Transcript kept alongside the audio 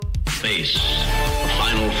Space, the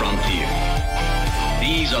final frontier.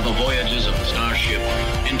 These are the voyages of the starship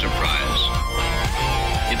Enterprise.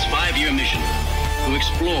 Its 5-year mission, to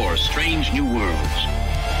explore strange new worlds,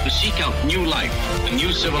 to seek out new life and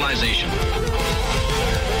new civilization,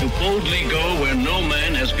 to boldly go where no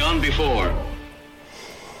man has gone before.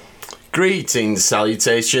 Greetings,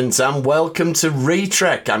 salutations, and welcome to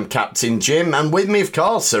Retrek. I'm Captain Jim, and with me, of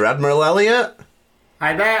course, Sir Admiral Elliot.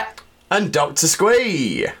 Hi there. And Dr.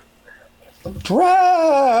 Squee. Dragon.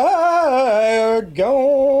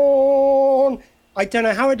 I don't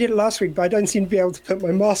know how I did it last week, but I don't seem to be able to put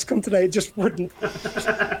my mask on today. It just wouldn't.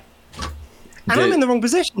 And I'm in the wrong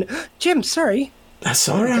position. Jim, sorry. That's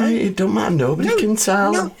all right. It don't matter. Nobody can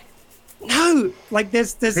tell. No, like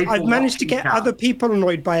there's I've managed to get other people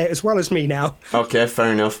annoyed by it as well as me now. Okay,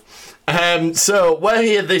 fair enough. So we're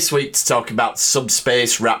here this week to talk about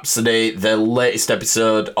Subspace Rhapsody, the latest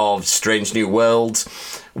episode of Strange New Worlds,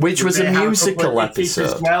 which was a musical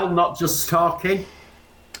episode. As well, not just talking.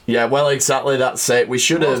 Yeah, well, exactly. That's it. We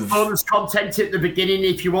should have bonus content at the beginning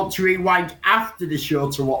if you want to rewind after the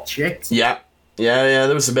show to watch it. Yeah,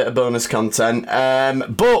 there was a bit of bonus content.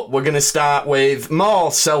 But we're going to start with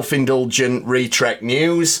more self-indulgent Retrek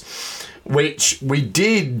news, which we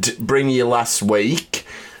did bring you last week.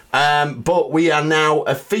 But we are now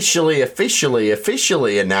officially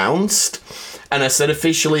announced. And I said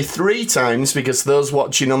officially 3 times because those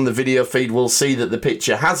watching on the video feed will see that the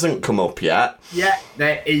picture hasn't come up yet. Yeah,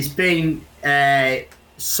 there has been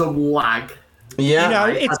some lag. Yeah, you know,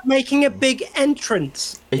 it's making a big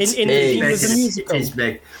entrance in the musical. It is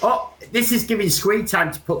big. Oh, this is giving Squee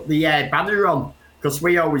time to put the banner on because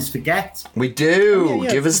we always forget. We do. Oh,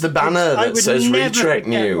 yeah. Give us the banner that says Retrek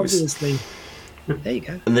News. Obviously. There you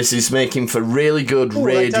go. And this is making for really good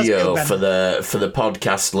radio for the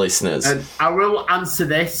podcast listeners. And I will answer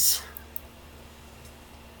this.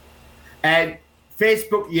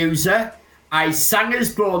 Facebook user, I sang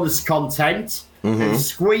as bonus content. And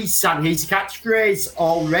Squeeze sang his catchphrase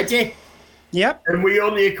already. Yep. And we're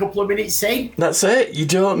only a couple of minutes in. That's it. You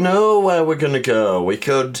don't know where we're going to go.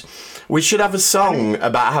 We should have a song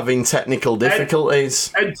about having technical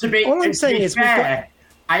difficulties. And to be fair,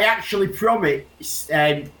 I actually promised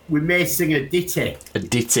we may sing a ditty. A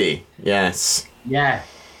ditty, yes. Yeah.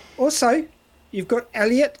 Also, you've got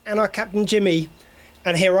Elliot and our Captain Jimmy.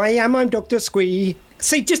 And here I am, I'm Dr. Squee.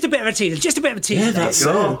 See, just a bit of a teaser, Yeah, that's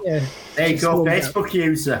it. Yeah. There you go, Facebook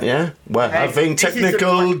user. Yeah, we're having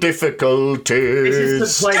technical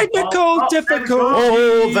difficulties. Technical difficulties.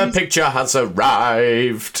 Oh, the picture has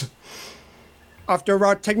arrived. After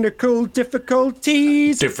our technical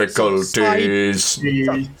difficulties. Subside.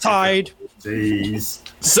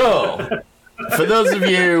 So, for those of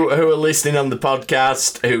you who are listening on the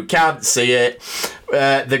podcast who can't see it,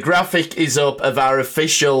 the graphic is up of our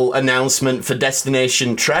official announcement for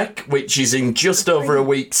Destination Trek, which is in just over a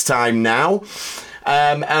week's time now.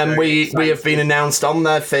 And we have been announced on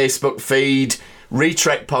their Facebook feed.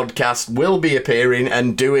 Retrek Podcast will be appearing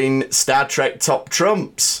and doing Star Trek Top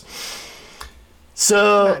Trumps.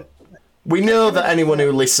 So, we know that anyone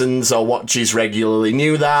who listens or watches regularly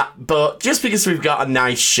knew that, but just because we've got a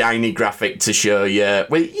nice shiny graphic to show you,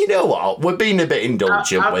 you know what, we're being a bit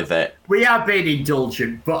indulgent with it. We are being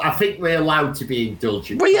indulgent, but I think we're allowed to be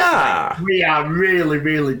indulgent. We are. We are really,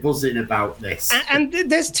 really buzzing about this. And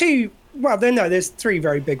there's 3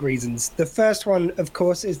 very big reasons. The first one, of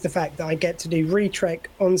course, is the fact that I get to do Retrek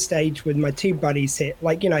on stage with my 2 buddies here.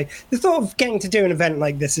 Like, you know, the thought of getting to do an event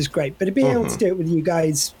like this is great, but being able to do it with you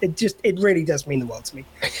guys, it really does mean the world to me.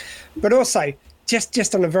 But also,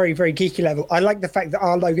 just on a very, very geeky level, I like the fact that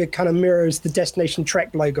our logo kind of mirrors the Destination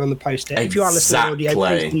Trek logo on the poster. Exactly. If you are listening to audio,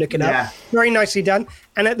 please look it up. Very nicely done.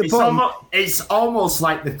 And at the bottom... It's almost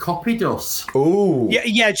like they copied us. Ooh.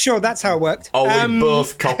 Yeah, sure, that's how it worked. Oh, we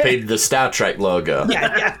both copied the Star Trek logo.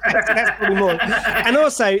 Yeah, that's probably more. And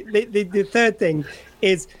also, the third thing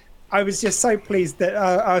is... I was just so pleased that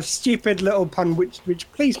our stupid little pun, which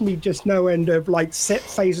pleased me just no end of, like, set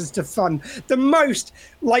phases to fun. The most,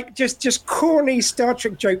 like, just corny Star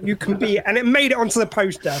Trek joke you can be, and it made it onto the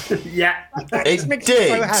poster. Yeah. It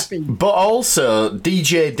did, so happy. But also,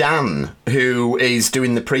 DJ Dan, who is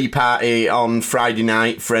doing the pre-party on Friday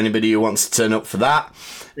night, for anybody who wants to turn up for that,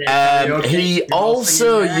 he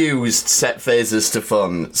also used set phases to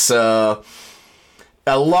fun. So,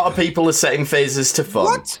 a lot of people are setting phases to fun.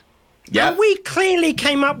 What? Yeah, and we clearly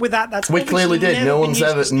came up with that. We clearly did. No one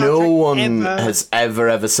has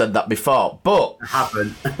ever said that before. But I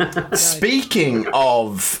haven't. Speaking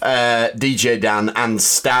of DJ Dan and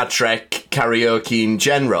Star Trek karaoke in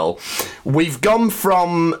general, we've gone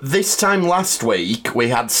from this time last week. We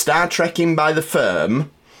had Star Trekking by the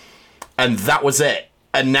Firm. and that was it.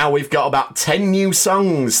 And now we've got about 10 new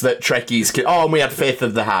songs that Trekkies can... Oh, and we had Faith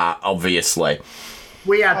of the Heart, obviously.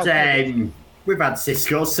 We had... we've had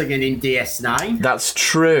Cisco singing in DS9. That's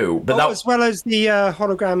true. But as well as the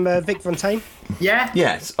hologram Vic Fontaine. Yeah.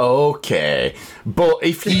 Yes, okay. But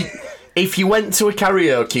if you went to a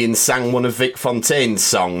karaoke and sang one of Vic Fontaine's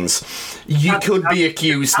songs, you could be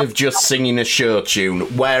accused of just singing a show tune,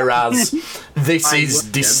 whereas this is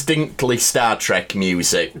distinctly Star Trek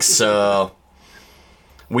music, so...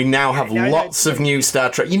 We now have lots of new Star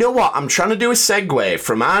Trek. You know what? I'm trying to do a segue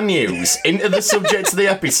from our news into the subject of the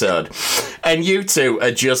episode, and you two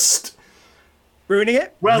are just ruining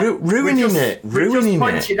it. Well, ruining it.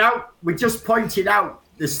 We just pointed out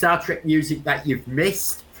the Star Trek music that you've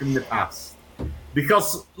missed from the past,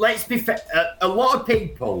 because let's be fair, a lot of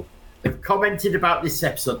people have commented about this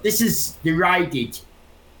episode. This is derided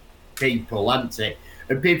people, hasn't it?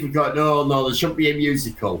 And people go, no, there shouldn't be a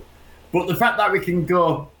musical. But the fact that we can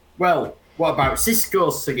go, well, what about Cisco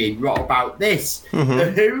singing? What about this? Mm-hmm.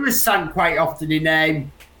 The Who has sang quite often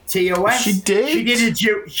in TOS. She did?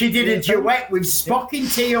 She did a duet with Spock in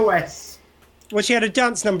TOS. Well, she had a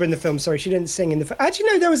dance number in the film. Sorry, she didn't sing in the film. Actually,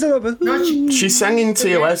 no, there was a little bit. No, she sang in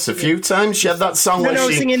TOS a few times. She had that song where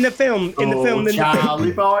she... singing in the film.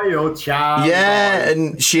 Charlie boy, oh Charlie Yeah, boy.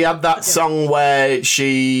 and she had that song where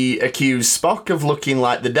she accused Spock of looking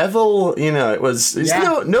like the devil. You know, it's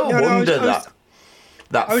no wonder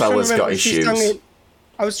that fella's got issues.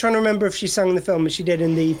 I was trying to remember if she sang in the film, but she did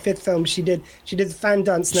in the fifth film. She did the fan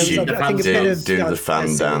dance. She did do the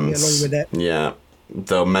fan dance. Along with it. Yeah.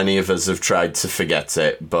 Though many of us have tried to forget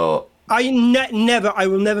it, but... I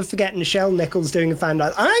will never forget Nichelle Nichols doing a fan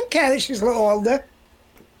dance. I don't care that she's a little older.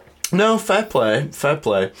 No, fair play.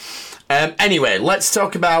 Anyway, let's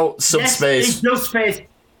talk about Subspace. Yes, it's no space.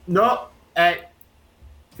 No,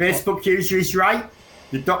 Facebook user is right.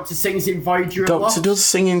 The Doctor sings in Voyager a lot. Doctor does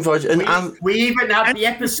sing in Voyager. And we even had the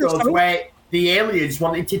episode where the aliens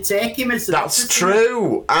wanted to take him as the That's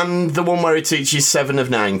true. And the one where he teaches 7 of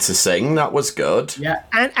 9 to sing, that was good. Yeah.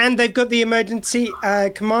 And they've got the emergency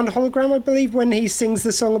command hologram, I believe, when he sings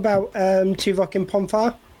the song about Tuvok in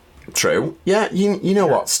Pomfar. True. Yeah, you know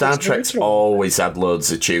what? Star Trek's always had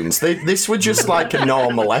loads of tunes. This was just like a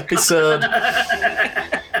normal episode.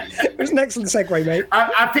 It was an excellent segue, mate.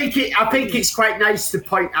 I think it's quite nice to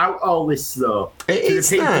point out all this, though. It is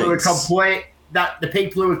the people nice. The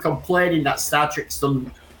people who are complaining that Star Trek's done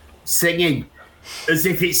singing as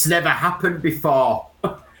if it's never happened before.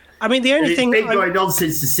 I mean, the only thing... It's been going on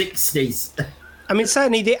since the 60s. I mean,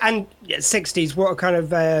 certainly 60s, what a kind of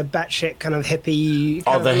batshit kind of hippie...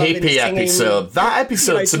 Oh, the hippie episode. That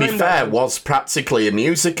episode, to be fair, was practically a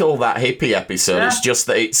musical, that hippie episode. Yeah. It's just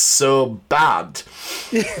that it's so bad.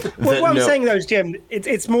 Well, what I'm saying, though, is, Jim,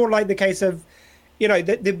 it's more like the case of, you know,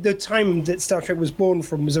 the time that Star Trek was born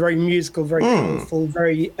from was a very musical, very colourful,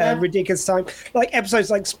 very ridiculous time. Like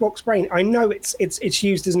episodes like Spock's Brain. I know it's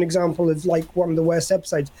used as an example of like one of the worst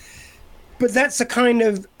episodes, but that's a kind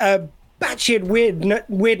of batshit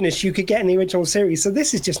weirdness you could get in the original series. So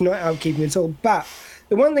this is just not outkeeping at all. But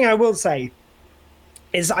the one thing I will say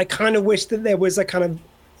is I kind of wish that there was a kind of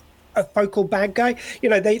a focal bad guy. You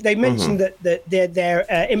know, they mentioned that their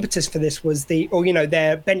impetus for this was their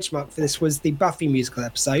benchmark for this was the Buffy musical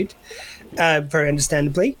episode. Very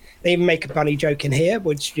understandably, they even make a bunny joke in here,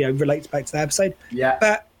 which relates back to the episode. Yeah.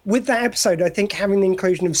 But with that episode, I think having the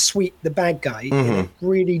inclusion of Sweet, the bad guy,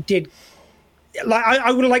 really did. Like I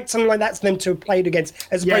would have liked something like that for them to have played against,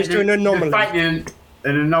 as opposed to an anomaly.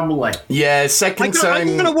 An anomaly. Yeah, second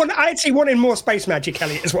time. I actually wanted more space magic,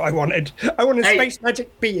 Elliot, is what I wanted. I wanted space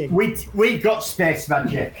magic being. We got space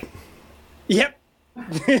magic. Yep.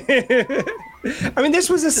 I mean, this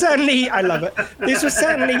was I love it. This was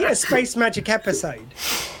certainly a space magic episode.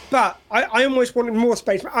 But I almost wanted more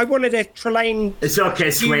space. I wanted a Trelane... It's okay,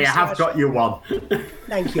 Sway, I have got you one.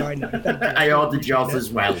 Thank you, I know. I ordered yours as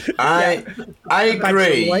well. I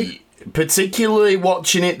agree. Particularly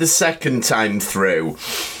watching it the second time through,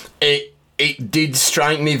 it did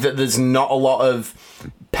strike me that there's not a lot of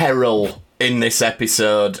peril in this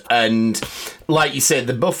episode. And like you said,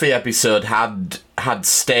 the Buffy episode had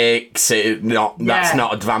stakes. That's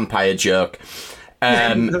not a vampire joke.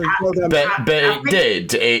 But it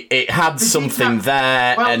did. It had something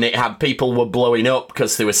there, and it had people were blowing up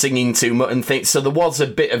because they were singing too much and things. So there was a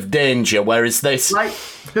bit of danger. Whereas this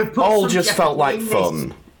all just felt like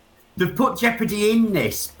fun. They've put jeopardy in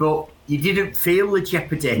this, but you didn't feel the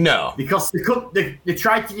jeopardy. No, because they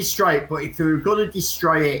tried to destroy it, but if they were going to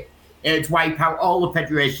destroy it, it'd wipe out all the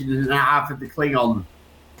Federation and half of the Klingon.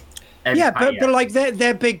 Empire. Yeah, but like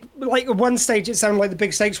they're big. Like at one stage, it sounded like the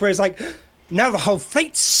big stakes where it's like, now the whole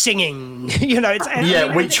fleet's singing.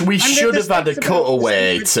 It's which we should have had a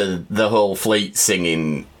cutaway to the whole fleet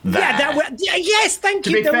singing that. Yes, thank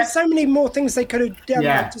you. There were so many more things they could have done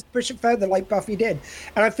to just push it further, like Buffy did.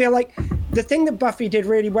 And I feel like the thing that Buffy did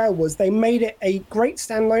really well was they made it a great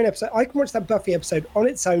standalone episode. I can watch that Buffy episode on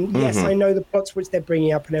its own. Mm-hmm. Yes, I know the plots which they're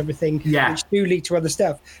bringing up and everything, which do lead to other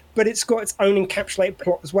stuff, but it's got its own encapsulated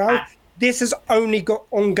plot as well. This has only got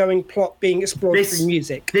ongoing plot being explored through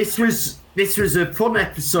music. This was a fun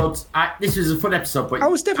episode. But I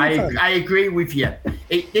was definitely fun. I agree with you.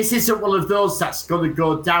 This isn't one of those that's going to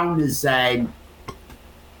go down as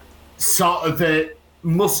sort of a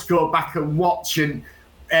must go back and watch and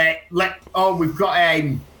we've got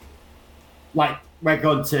like we're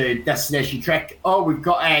going to Destination Trek. Oh, we've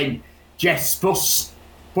got Jess Bush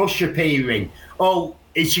appearing. Oh,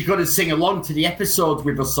 is she going to sing along to the episode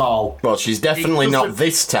with us all? Well, she's definitely not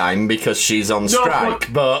this time because she's on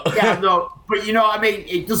strike. But you know what I mean.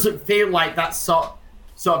 It doesn't feel like that sort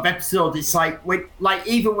of episode. It's like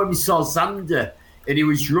even when we saw Xander and he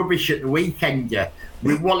was rubbish at the Weekender,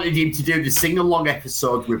 we wanted him to do the sing along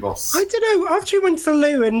episode with us. I don't know. After he went to the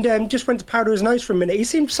loo and just went to powder his nose for a minute, he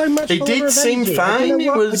seemed so much. He did seem fine. He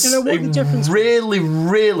really,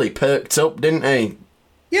 really perked up, didn't he?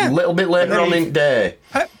 Yeah, a little bit later on in the day.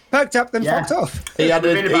 Perked up, then fucked off. He had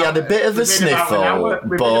a bit of a sniffle,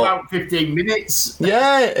 but about 15 minutes.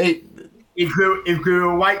 Yeah, he grew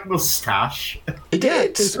a white moustache. He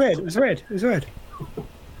did. It was weird.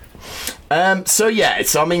 So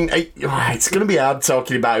I mean, it's going to be hard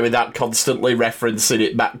talking about it without constantly referencing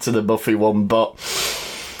it back to the Buffy one, but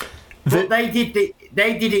they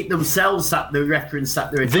did it themselves. That the reference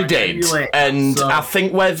that they did, emulate. And so, I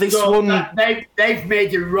think where this one they've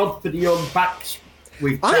made a rub for the young backs.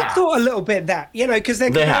 I thought a little bit that, because they're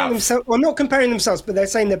comparing themselves, well, not comparing themselves, but they're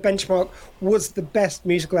saying the benchmark was the best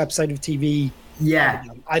musical episode of TV. Yeah,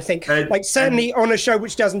 I think, certainly on a show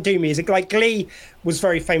which doesn't do music, like Glee was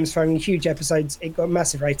very famous for having huge episodes. It got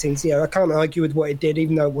massive ratings. I can't argue with what it did,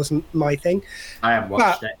 even though it wasn't my thing. I haven't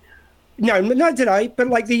watched it. No, did I.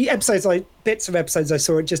 But the episodes, bits of episodes I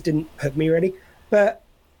saw, it just didn't hook me really.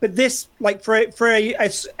 But this, for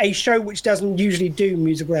a show which doesn't usually do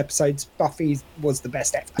musical episodes, Buffy was the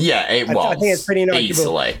best ever. Yeah, it was. I think it's pretty inarguable.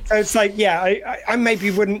 Easily. So it's I maybe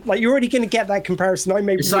wouldn't, you're already going to get that comparison. I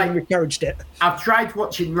maybe wouldn't have encouraged it. I've tried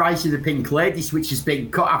watching Rise of the Pink Ladies, which has been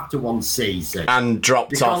cut after one season. And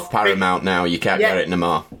dropped off Paramount now. You can't get it no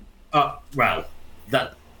more. Well,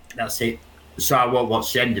 that's it. So I won't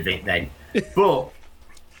watch the end of it then. But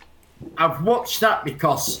I've watched that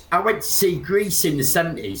because I went to see Grease in the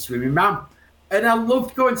 70s with my mum. And I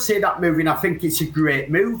loved going to see that movie, and I think it's a great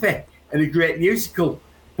movie and a great musical.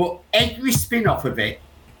 But every spin-off of it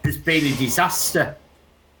has been a disaster.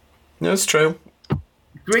 That's true.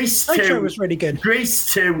 Grease 2 was really good.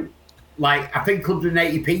 Grease 2, I think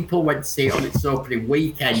 180 people went to see it on its opening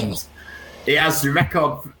weekend. It has the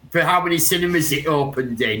record for how many cinemas it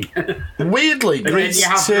opened in. Weirdly, Grease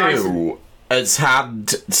 2 has had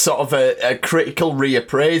sort of a critical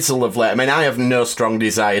reappraisal of late. I mean, I have no strong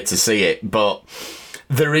desire to see it, but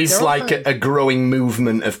there is a growing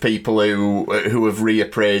movement of people who have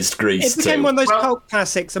reappraised Grease 2. It became one of those cult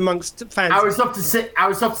classics amongst fans. I was up to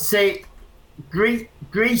say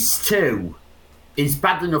Grease 2 is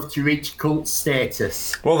bad enough to reach cult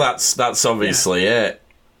status. Well, that's obviously it.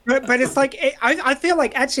 But it's I feel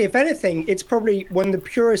like, actually, if anything, it's probably one of the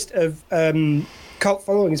purest of cult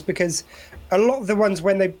followings, because a lot of the ones,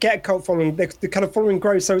 when they get a cult following, the kind of following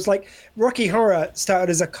grows. So it's like Rocky Horror started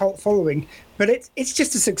as a cult following, but it's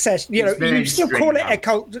just a success. You still call it a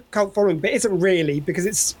cult following, but it isn't really,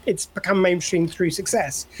 because it's become mainstream through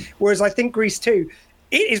success. Whereas I think Grease 2,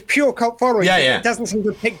 it is pure cult following. Yeah. It doesn't seem to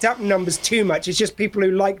have picked up numbers too much. It's just people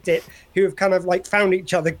who liked it, who have kind of found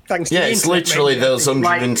each other thanks to the internet. Yeah, it's literally those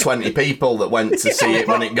 120 people that went to see it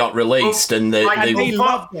when it got released, and they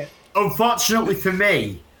loved it. Unfortunately for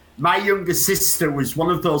me, my younger sister was one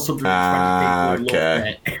of those 120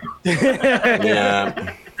 people who loved it.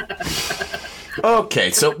 Yeah.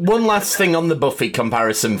 Okay, so one last thing on the Buffy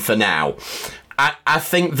comparison for now. I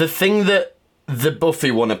think the thing that the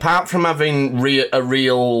Buffy one, apart from having a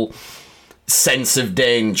real sense of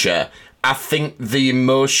danger, I think the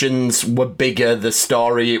emotions were bigger, the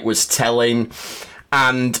story it was telling.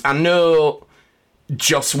 And I know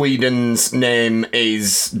Joss Whedon's name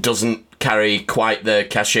doesn't carry quite the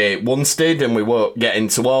cachet it once did, and we won't get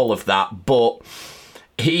into all of that, but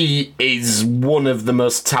he is one of the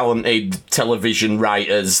most talented television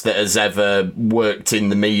writers that has ever worked in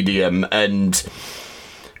the medium, and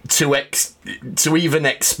to even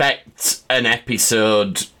expect an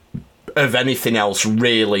episode of anything else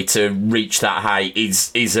really to reach that height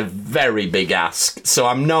is a very big ask. So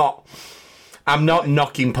I'm not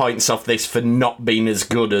knocking points off this for not being as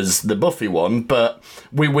good as the Buffy one, but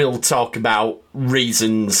we will talk about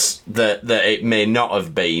reasons that it may not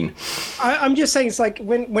have been. I'm just saying, it's like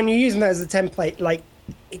when you're using that as a template, like,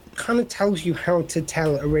 it kind of tells you how to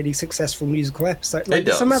tell a really successful musical episode. Like, it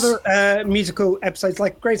does. Some other musical episodes,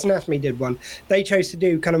 like Grey's Anatomy did one. They chose to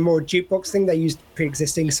do kind of more jukebox thing. They used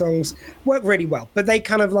pre-existing songs, worked really well. But they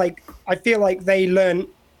kind of like, I feel like they learned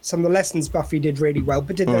some of the lessons Buffy did really well,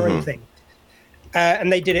 but did their own thing. And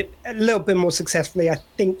they did it a little bit more successfully, I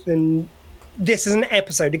think, than this is an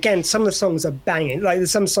episode. Again, some of the songs are banging. Like,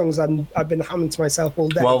 there's some songs I've been humming to myself all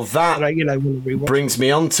day. Well, that brings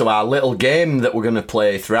me on to our little game that we're going to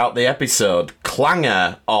play throughout the episode.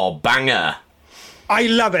 Clanger or banger? I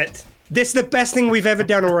love it. This is the best thing we've ever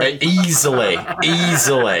done already. Easily.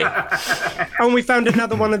 And we found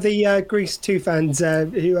another one of the Grease 2 fans who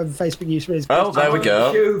have a Facebook user is. Oh, there we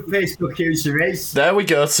go. Facebook user is. There we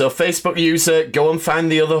go. So, Facebook user, go and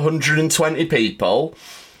find the other 120 people.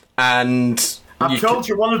 And I've told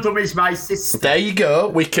you one of them is my sister. There you go.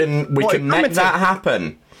 We can make that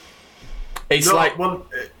happen. It's like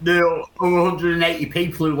there are 180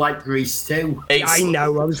 people who like Grease too. I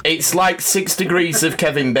know. It's like 6 degrees of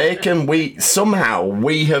Kevin Bacon. We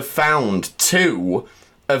have found 2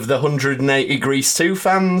 of the 180 Grease 2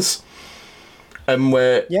 fans, and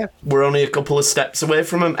we're only a couple of steps away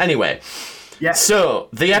from them. Anyway. Yeah. So,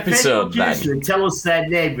 the episode then. Tell us their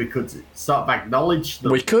name, we could sort of acknowledge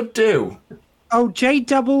them. We could do. Oh,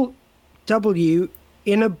 JW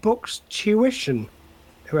Inner Books Tuition.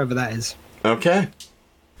 Whoever that is. Okay.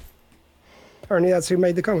 Apparently that's who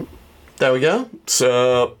made the comment. There we go.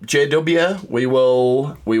 So, JW, we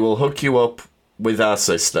will hook you up with our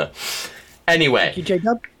sister. Anyway. Thank you,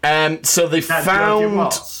 JW. So they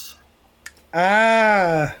found...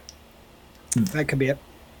 That could be it.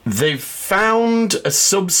 They've found a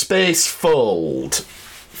subspace fold.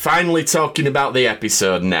 Finally talking about the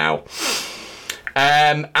episode now.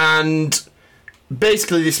 And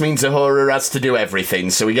basically this means Uhura has to do everything.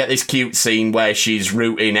 So we get this cute scene where she's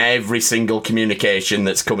routing every single communication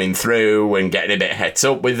that's coming through and getting a bit het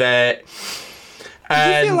up with it.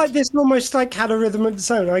 I feel like this almost like had a rhythm of its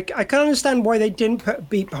own. I can understand why they didn't put a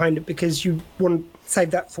beat behind it, because you want to save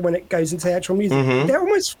that for when it goes into the actual music. They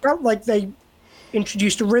almost felt like they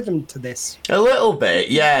introduced a rhythm to this. A little bit,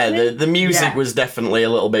 yeah. The music was definitely a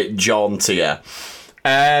little bit jauntier.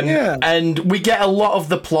 And we get a lot of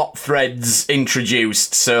the plot threads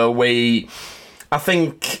introduced. So I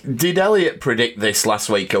think, did Elliot predict this last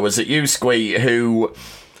week, or was it you, Squeak, who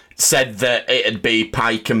said that it'd be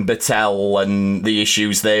Pike and Battelle and the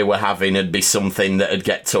issues they were having would be something that'd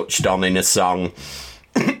get touched on in a song?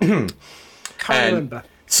 Can't remember.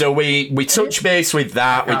 So we touch base with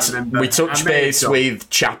that. We touch base with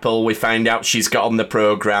Chapel. We find out she's got on the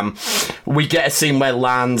programme. We get a scene where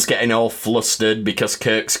Lan's getting all flustered because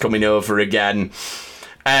Kirk's coming over again.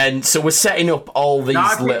 And so we're setting up all these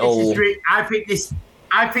I think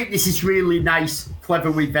this is really nice,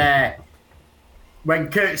 clever with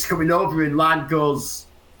when Kirk's coming over and Lan goes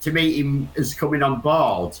to meet him as coming on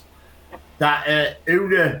board, that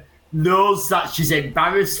Una knows that she's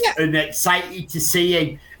embarrassed and excited to see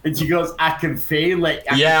him, and she goes, I can feel it.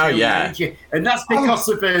 Energy. And that's because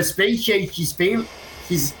of her speech. She's feeling.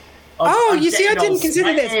 She's. I didn't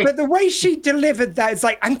consider this, but the way she delivered that, it's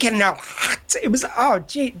like, I'm getting out hot. It was,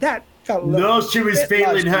 that felt. No, she was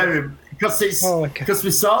feeling her because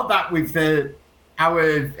we saw that with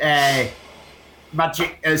our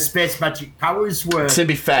magic, space magic powers were. To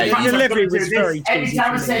be fair, the delivery was very.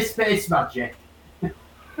 Anytime I say space magic.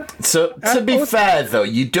 So, to be fair, though,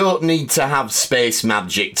 you don't need to have space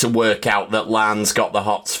magic to work out that Lan's got the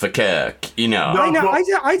hots for Kirk, you know.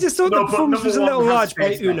 I just thought the performance was a little large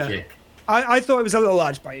by Una. I thought it was a little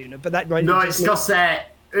large by Una, but that might no, it's because,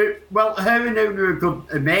 her and Una are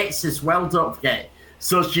good mates as well, don't forget.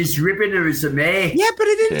 So she's ribbing her as a mate. Yeah, but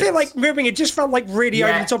it didn't feel like ribbing, it just felt like really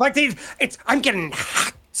over the top. Like, I'm getting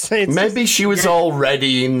hot. Maybe she was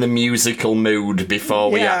already in the musical mood before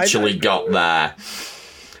we actually got there.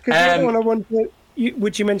 Because the other one I wanted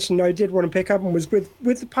which you mentioned I did want to pick up on, was with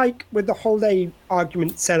the Pike, with the holiday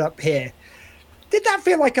argument set up here. Did that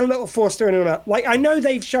feel like a little forced turn or not? Like, I know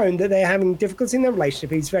they've shown that they're having difficulty in their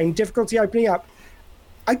relationship. He's having difficulty opening up.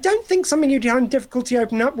 I don't think something you'd have difficulty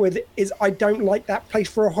opening up with is, I don't like that place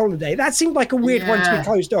for a holiday. That seemed like a weird one to be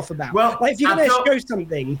closed off about. Well, like, if you're going to show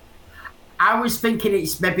something. I was thinking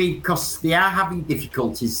it's maybe because they are having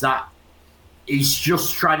difficulties that he's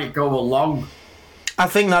just trying to go along. I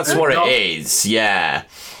think that's what it is, yeah.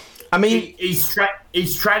 I mean, he's trying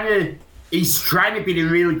to be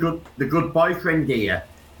the good boyfriend here,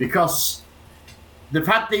 because they've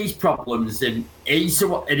had these problems, and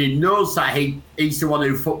he knows that he's the one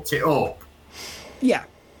who fucked it up. Yeah.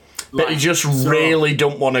 But he just really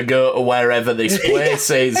don't want to go to wherever this place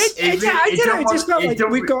is. He don't want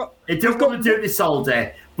to do this all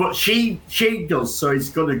day, but she does, so he's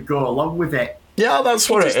going to go along with it. Yeah, that's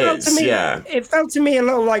what it is. Yeah. It felt to me a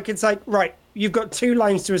little like it's like, right, you've got 2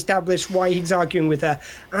 lines to establish why he's arguing with her.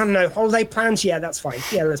 I don't know, holiday plans? Yeah, that's fine.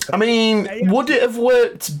 Yeah, let's go. I mean, would it have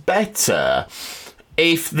worked better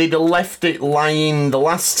if they'd have left it lying the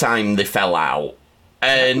last time they fell out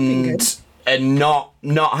and not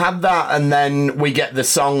had that, and then we get the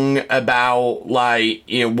song about, like,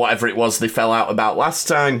 you know, whatever it was they fell out about last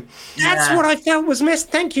time? That's what I felt was missed.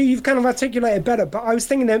 Thank you. You've kind of articulated better, but I was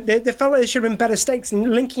thinking that they felt like there should have been better stakes,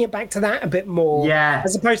 and linking it back to that a bit more. Yeah.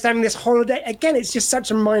 As opposed to having this holiday. Again, it's just such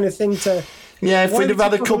a minor thing to... Yeah, if we'd have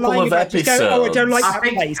had a couple of episodes. Go, I don't like that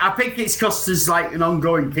place. I think it's because there's, like, an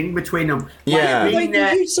ongoing thing between them. Yeah.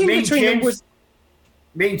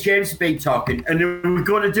 Me and James have been talking, and we're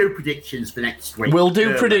going to do predictions for next week. We'll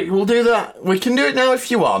do that. We can do it now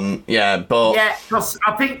if you want. Yeah, but because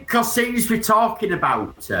I think because since we're talking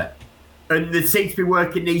about it, and they seem to be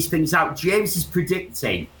working these things out, James is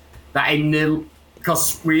predicting that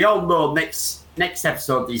because we all know next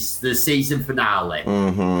episode is the season finale.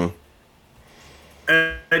 Mm-hmm.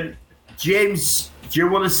 And James, do you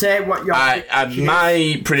want to say what your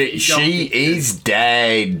my prediction? She is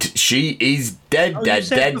dead. She is dead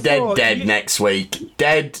next week.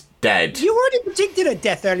 Dead. You already predicted her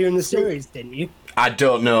death earlier in the series, didn't you? I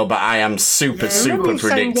don't know, but I am super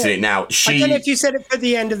predicting it now. I don't know if you said it for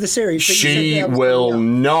the end of the series. But she will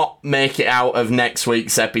not make it out of next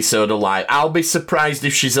week's episode alive. I'll be surprised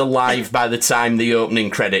if she's alive by the time the opening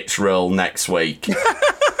credits roll next week.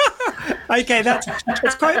 Okay,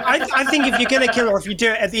 it's quite. I think if you're going to kill her, if you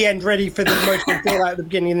do it at the end, ready for the emotional fallout at the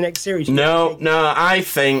beginning of the next series. No, I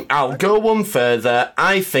think I'll go one further.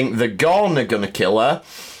 I think the Gorn are going to kill her,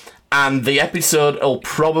 and the episode will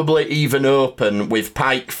probably even open with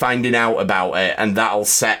Pike finding out about it, and that'll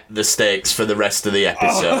set the stakes for the rest of the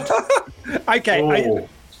episode. Okay. Oh.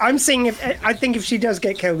 I think if she does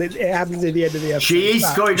get killed, it happens at the end of the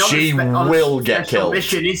episode. She will get killed.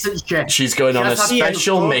 Mission, isn't she? She's going on a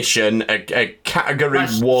special mission, a category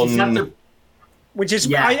 1. Which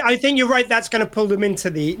is, I think you're right. That's going to pull them into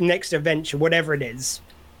the next adventure, whatever it is.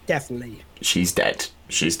 Definitely. She's dead.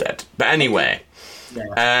 But anyway,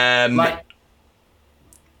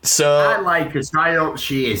 so I like her. I hope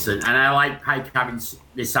she isn't, and I like Pike having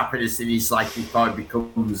this happiness in his life before he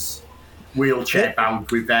becomes wheelchair bound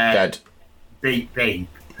with beep. The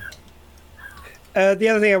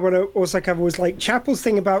other thing I want to also cover was like Chapel's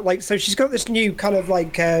thing about like, so she's got this new kind of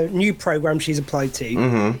like new program she's applied to.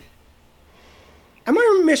 Mm-hmm. Am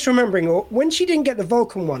I misremembering, or when she didn't get the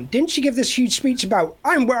Vulcan one, didn't she give this huge speech about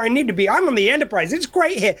I'm where I need to be, I'm on the Enterprise, it's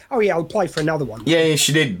great here. Oh yeah, I'll apply for another one. Yeah,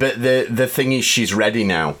 she did, but the thing is she's ready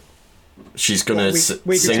now. She's going to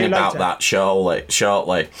sing about that shortly.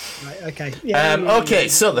 Right, okay. Yeah, okay,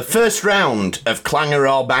 so the first round of Clanger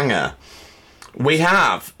or Banger. We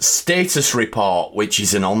have Status Report, which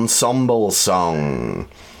is an ensemble song.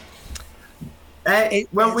 We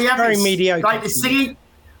have very mediocre. Like the singing.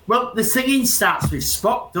 Well, the singing starts with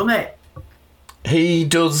Spock, doesn't it? He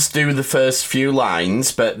does do the first few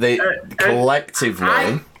lines, but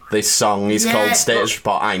collectively... This song is called Status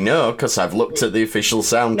Report. I know, because I've looked at the official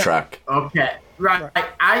soundtrack. Okay, right.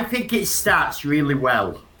 I think it starts really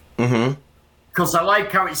well. Mm-hmm. Because I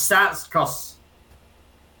like how it starts, because...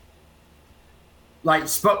 Like,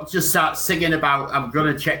 Spock just starts singing about, I'm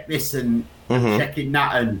going to check this and checking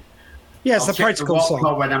that, and... Yeah, it's a protocol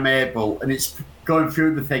song. When I'm able, and it's going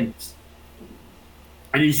through the things.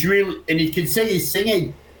 And he's really... And you can see he's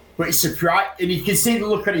singing, but he's surprised... And you can see the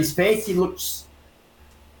look on his face, he looks...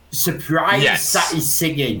 surprised that he's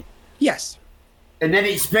singing. Yes. And then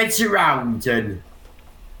it spreads around, and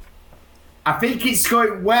I think it's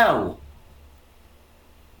going well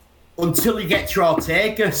until you get to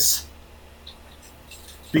Ortegas.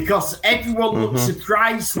 Because everyone looks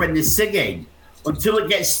surprised when they're singing until it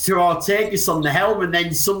gets to Ortegas on the helm, and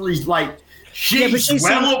then suddenly like, she's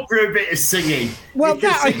up for a bit of singing. Well,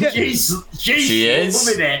 she's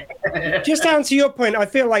loving it. Just down to your point, I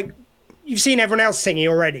feel like you've seen everyone else singing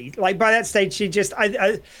already. Like by that stage, she just.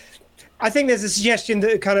 I think there's a suggestion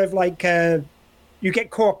that kind of like you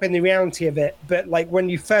get caught up in the reality of it, but like when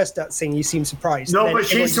you first start singing, you seem surprised. No, but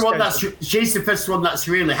she's the first one that's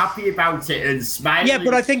really happy about it and smiling. Yeah,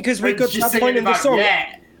 but I think because we got to that point in the song.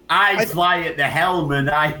 Yeah, I fly at the helm, and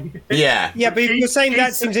I. Yeah. Yeah, but you're saying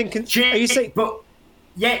that seems Are you saying? But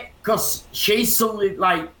yeah, because she's suddenly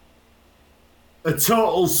like a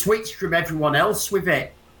total switch from everyone else with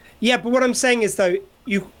it. Yeah, but what I'm saying is though,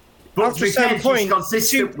 But up to to a certain point, she's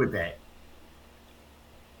consistent with it.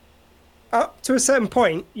 Up to a certain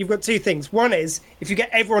point, you've got two things. One is if you get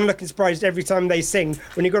everyone looking surprised every time they sing,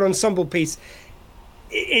 when you've got an ensemble piece,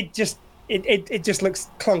 it just looks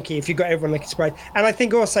clunky if you've got everyone looking surprised. And I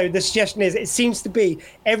think also the suggestion is it seems to be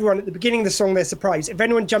everyone at the beginning of the song they're surprised. If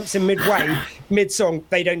anyone jumps in midway, mid-song,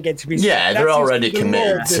 they don't get to be surprised. Yeah, they're already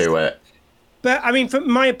committed to it. But I mean, for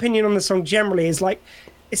my opinion on the song generally is like,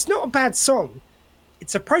 it's not a bad song.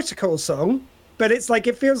 It's a protocol song, but it's like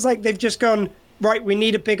it feels like they've just gone, right, we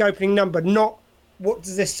need a big opening number, not what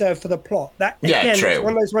does this serve for the plot. That again, true. It's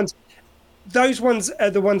one of those ones. Those ones are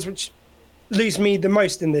the ones which lose me the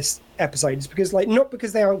most in this episode. It's because not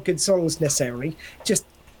because they aren't good songs necessarily, just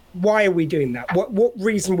why are we doing that? What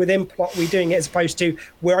reason within plot are we doing it as opposed to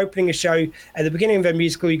we're opening a show at the beginning of a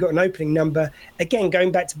musical, you got an opening number. Again,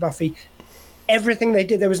 going back to Buffy, everything they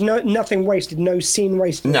did, there was nothing wasted, no scene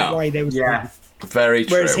wasted. No. Why they were doing it. Very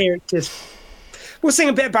true. Whereas here it just. We'll sing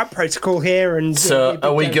a bit about protocol here, and so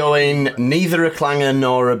are we going neither a clanger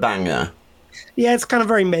nor a banger? Yeah, it's kind of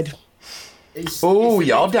very mid.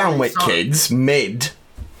 You're down with kids mid.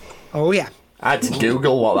 Oh yeah, I had to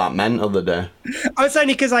Google what that meant the other day. Oh, it's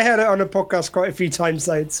only because I heard it on a podcast quite a few times.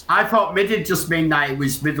 So I thought mid did just mean that it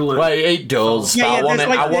was middle of. Well, it does, Yeah, but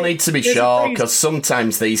yeah, I wanted to be there's a sure phrase- because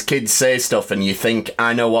sometimes these kids say stuff and you think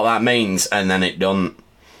I know what that means, and then it doesn't.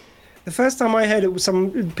 the first time I heard it was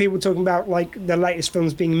some people talking about like the latest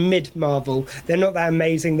films being mid Marvel. They're not that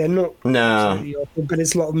amazing. They're not absolutely awful, but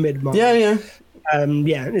it's a lot of mid Marvel. Yeah.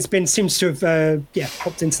 Yeah, and seems to have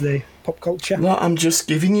popped into the pop culture. Well, I'm just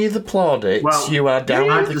giving you the plaudits. You are down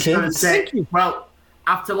I'm with the just gonna kids. say, Thank you. well,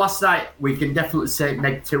 after last night, we can definitely say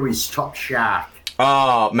Meg 2 is top shark.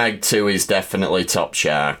 Oh, Meg 2 is definitely top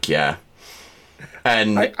shark, yeah.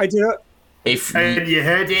 And I do not. if And you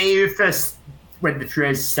heard it here first when the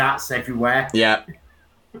trace starts everywhere. yeah,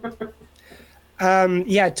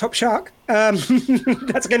 Top Shark.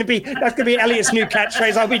 That's going to be Elliot's new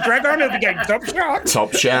catchphrase. I'll be dragging on again. Top Shark.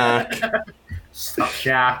 top shark. Top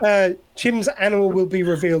shark. Chim's animal will be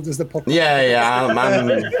revealed as the pop. Yeah,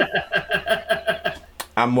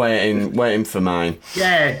 I'm waiting for mine.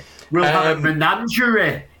 Yeah, we'll have a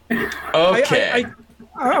menagerie. Okay.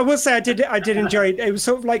 I will say I did enjoy it. It was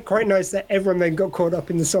sort of like quite nice that everyone then got caught up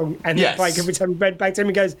in the song, and Yes. like every time he read back to him,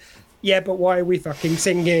 he goes, "Yeah, but why are we fucking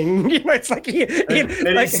singing?" You know, it's like, And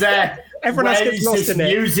it's there. everyone else Where gets is lost this in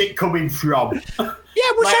it. music coming from? Yeah,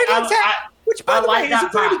 which Like, I like that. Which, by I the like way, is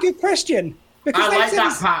that a really part. good question. Because I they like said that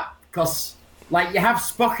it's- part because, like, you have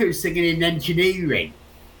Spock who's singing in engineering,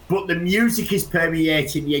 but the music is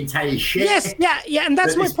permeating the entire shit. Yes, yeah, and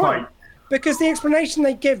that's At my this point. point. Because the explanation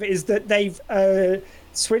they give is that they've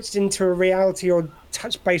switched into a reality or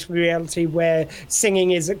touch base with reality where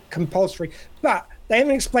singing is compulsory, but they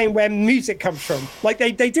haven't explained where music comes from. Like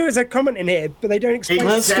they do as a comment in here, but they don't explain.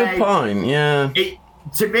 It's- That's a good point. Yeah.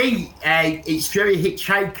 To me, it's very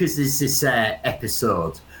Hitchhikers is this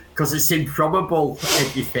episode because it's improbable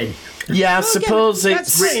everything. Yeah, I Well, suppose yeah,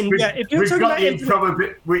 it's. that's fine. Yeah, if you're We've talking got about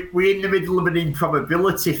the we're in the middle of an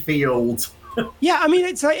improbability field. Yeah, I mean,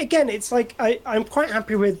 it's like I'm quite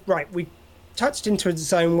happy with, right, we touched into a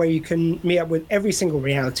zone where you can meet up with every single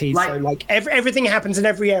reality. So, like, everything happens in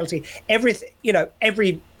every reality. Everything,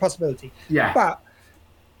 every possibility. Yeah. But,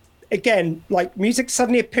 again, like, music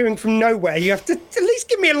suddenly appearing from nowhere, you have to at least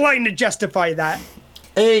give me a line to justify that.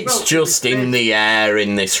 It's just in the air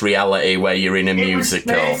in this reality where you're in a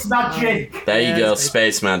musical. Space magic. There you go,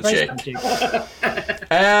 space magic.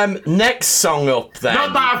 Next song up then.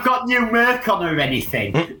 Not that I've got new Merc on or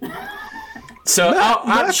anything. So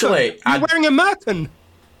actually, You're wearing a Merton.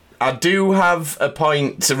 I do have a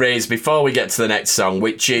point to raise before we get to the next song,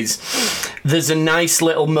 which is there's a nice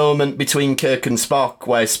little moment between Kirk and Spock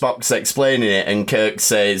where Spock's explaining it and Kirk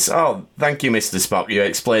says, "Oh, thank you, Mr. Spock, you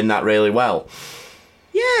explained that really well."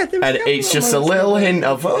 Yeah, And it's just a little hint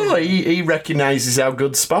of, he recognises how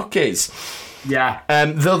good Spock is. Yeah.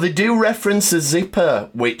 Though they do reference a zipper,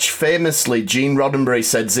 which famously Gene Roddenberry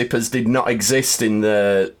said zippers did not exist in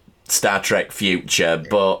the Star Trek future,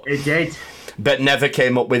 but It did. but never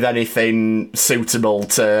came up with anything suitable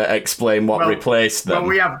to explain what replaced them.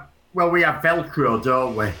 Well, we have Velcro,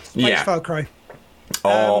 don't we? Yeah, Velcro.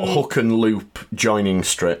 or hook and loop joining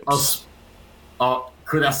strips. Or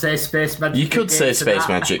Could I say space magic? You could say space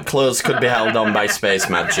magic. Clothes could be held on by space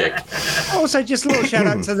magic. Also, just a little shout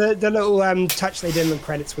out to the little touch they did in the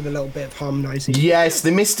credits with a little bit of harmonising. Yes,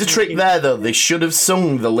 they missed a trick there, though. They should have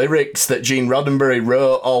sung the lyrics that Gene Roddenberry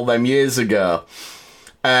wrote all them years ago.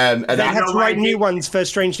 And they had to write new ones for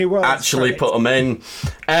Strange New Worlds. Actually put them in.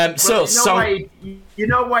 You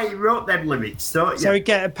know why he wrote them lyrics, don't you? So he'd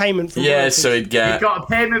get a payment from royalties. royalties. So he'd get... He got a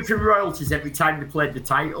payment from royalties every time they played the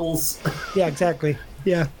titles. Yeah, exactly.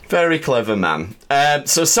 Yeah. Very clever, man.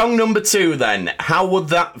 So song number 2, then. How would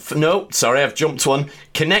that... No, sorry, I've jumped one.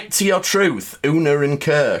 Connect to Your Truth, Una and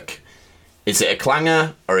Kirk. Is it a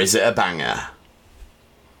clanger or is it a banger?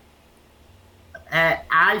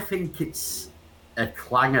 I think it's a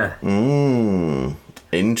clanger.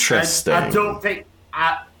 Interesting. I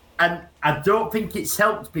don't think it's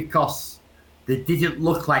helped because they didn't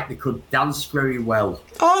look like they could dance very well.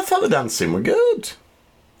 Oh, I thought the dancing were good.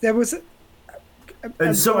 There was...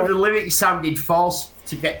 And some of the lyrics sounded forced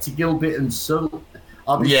to get to Gilbert and Sullivan.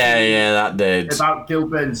 Yeah, that did. About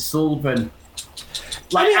Gilbert and Sullivan.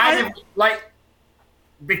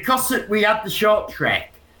 Because we had the short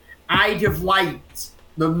trek, I'd have liked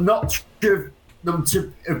them to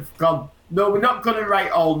have gone, no, we're not going to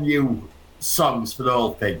write all new songs for the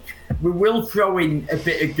whole thing. We will throw in a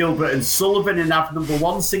bit of Gilbert and Sullivan and have number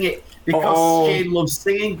 1 sing it because Shane loves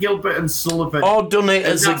singing Gilbert and Sullivan. Or done it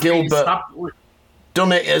as a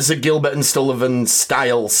Gilbert and Sullivan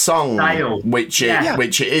style song, which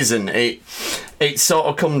it isn't. It sort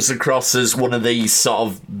of comes across as one of these sort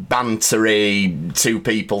of bantery two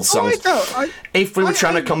people songs. If we were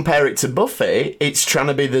trying to compare it to Buffy, it's trying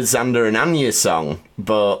to be the Xander and Anya song,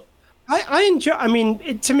 but I enjoy. I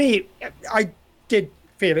mean, to me, I did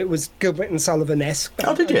feel it was Gilbert and Sullivan-esque.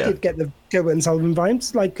 Oh, did you? I did get the Gilbert and Sullivan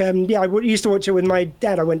vibes. Like, I used to watch it with my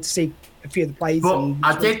dad. I went to see a few of the plays. But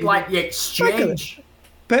I did like the exchange.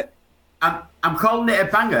 But I'm calling it a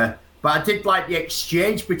banger, but I did like the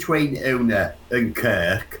exchange between Una and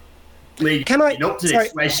Kirk. Up to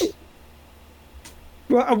this question.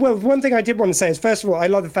 Well, one thing I did want to say is, first of all, I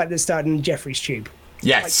love the fact that it started in Jeffrey's Tube.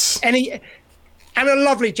 Yes. And a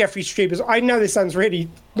lovely Jeffrey's Tube. I know this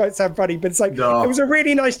might sound funny, but it's like, It was a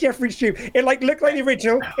really nice Jeffrey's Tube. It looked like the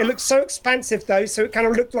original. It looked so expansive, though, so it kind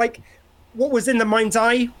of looked like what was in the mind's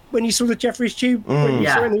eye when you saw the Jeffrey's Tube, when you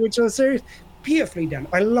saw it in the original series. Beautifully done.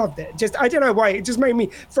 I loved it. I don't know why. It just made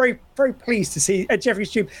me very, very pleased to see a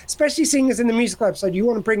Jeffrey's Tube, especially seeing as in the musical episode, you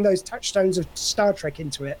want to bring those touchstones of Star Trek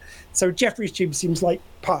into it. So Jeffrey's Tube seems like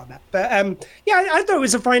part of that. But I thought it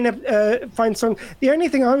was a fine song. The only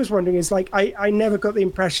thing I was wondering is, like, I never got the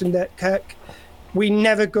impression that Kirk, we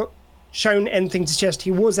never got shown anything to suggest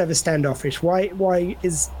he was ever standoffish. Why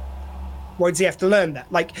does he have to learn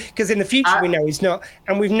that? Like, because in the future we know he's not,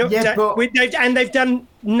 and we've not. And they've done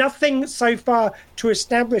nothing so far to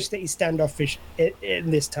establish that he's standoffish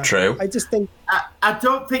in this time. True. I just think. I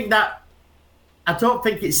don't think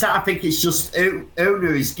it's that. I think it's just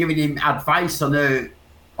Una is giving him advice on her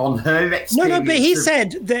experience. No, but he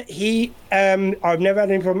said that I've never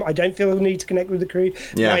had any problem. I don't feel the need to connect with the crew.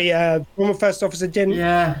 Yeah. My former first officer didn't.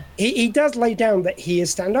 Yeah. He does lay down that he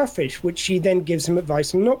is standoffish, which she then gives him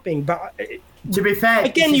advice on not being. But to be fair,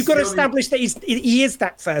 again, you've got to establish that he is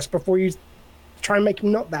that first before you try and make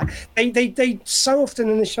him not that. They so often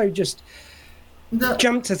in the show just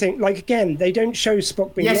jump to think, like, again, they don't show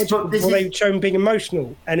Spock being logical before they show him being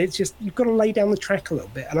emotional, and it's just, you've got to lay down the track a little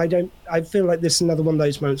bit, and I feel like this is another one of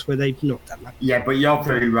those moments where they've not done that. Yeah, but you're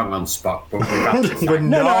very wrong on Spock. But we're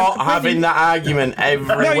not having that argument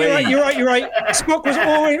every week. You're right. Spock was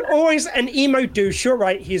always an emo douche. You're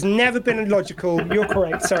right. He's never been illogical. You're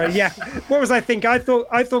correct. Sorry. Yeah. What was I thinking? I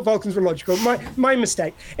thought Vulcans were logical. My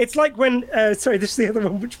mistake. It's like when this is the other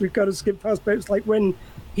one which we've got to skip past, but it's like when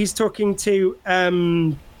he's talking to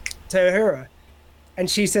Uhura, and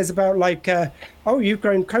she says about, like, you've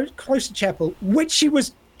grown close to Chapel, which she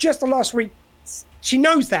was just the last week. She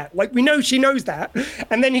knows that. Like, we know she knows that.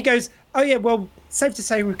 And then he goes, oh, yeah, well, safe to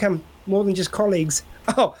say we've become more than just colleagues.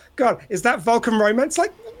 Oh, God, is that Vulcan romance?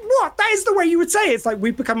 Like, what? That is the way you would say it. It's like,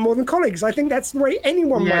 we've become more than colleagues. I think that's the way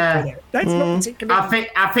anyone might put it. That's not particularly...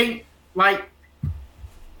 I think, like,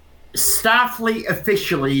 Starfleet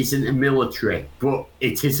officially isn't a military, but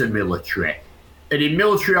it is a military. And in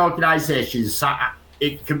military organisations,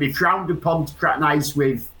 it can be frowned upon to fraternise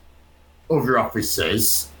with other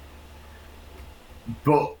officers,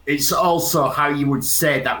 but it's also how you would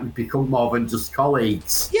say that we've become more than just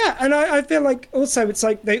colleagues. Yeah, and I feel like also it's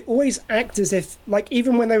like they always act as if, like,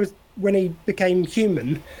 even when he became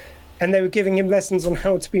human, and they were giving him lessons on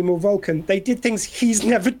how to be more Vulcan. They did things he's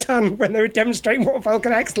never done when they were demonstrating what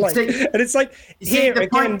Vulcan acts like. And it's like here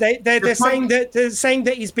again, they're saying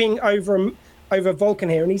that he's being over Vulcan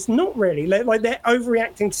here, and he's not really. Like they're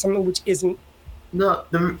overreacting to something which isn't. No,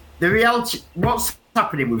 the reality. What's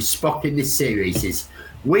happening with Spock in this series is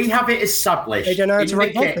we have it established. They don't know how to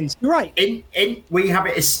write Vulcans. You're right. We have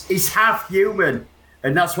it. He's half human,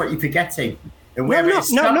 and that's what you're forgetting. And we not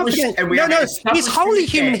forgetting. He's wholly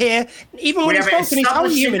human here. Even when he's Vulcan, he's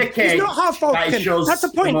wholly human. He's not half Vulcan. That's the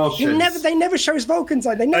point. They never show his Vulcan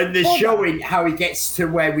side. And they're showing how he gets to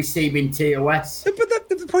where we see him in TOS. But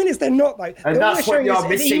the point is, they're not like. And that's what you're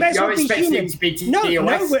missing. You're expecting him to be TOS.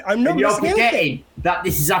 No, I'm not. You're forgetting that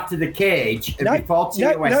this is after the cage and before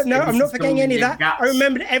TOS. No, I'm not forgetting any of that. I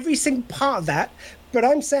remembered every single part of that. But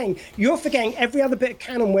I'm saying you're forgetting every other bit of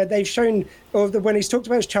canon where they've shown, when he's talked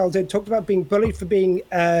about his childhood, talked about being bullied for being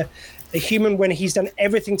a human when he's done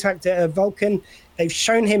everything to act a Vulcan. They've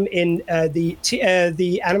shown him in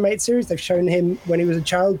the animated series. They've shown him when he was a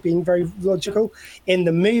child being very logical in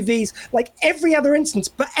the movies, like every other instance.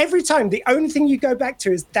 But every time, the only thing you go back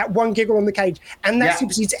to is that one giggle on the cage, and that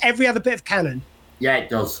supersedes every other bit of canon. Yeah, it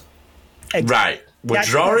does. Right. We're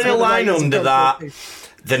drawing a line under that.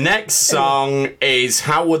 The next song is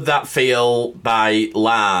How Would That Feel by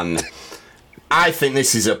Lan. I think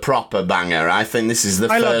this is a proper banger. I think this is the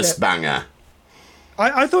first banger.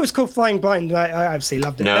 I thought it was called Flying Blind, and I absolutely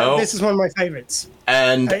loved it. No. This is one of my favourites.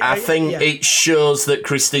 And I think it shows that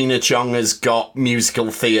Christina Chong has got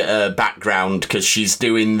musical theatre background because she's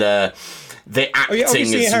doing the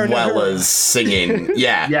acting as well as singing.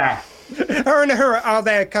 Yeah. Yeah. Her and Uhura are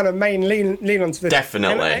their kind of main lean-ons for this.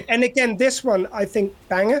 Definitely. And again, this one, I think,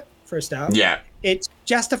 banger for a start. Yeah. It's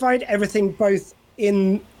justified everything, both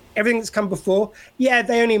in everything that's come before. Yeah,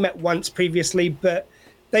 they only met once previously, but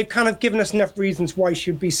they've kind of given us enough reasons why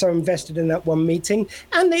she would be so invested in that one meeting.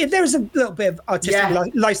 And there's a little bit of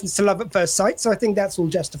artistic license to love at first sight, so I think that's all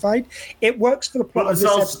justified. It works for the plot of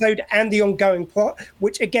this episode and the ongoing plot,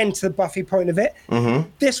 which, again, to the Buffy point of it,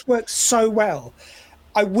 this works so well.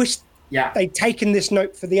 I wish... Yeah. They'd taken this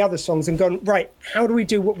note for the other songs and gone, right, how do we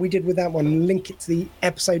do what we did with that one and link it to the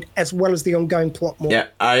episode as well as the ongoing plot more? Yeah,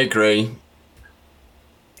 I agree.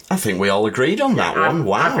 I think we all agreed on that one.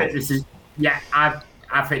 Wow. I think this is, I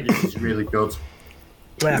think this is really good.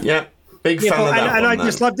 Yeah, big fan of that one. And I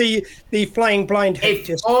just love the flying blind hit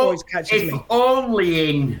just always catches me. If only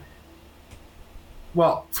in,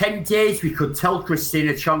 10 days we could tell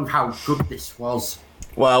Christina Chong how good this was.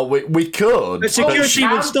 Well, we could. But security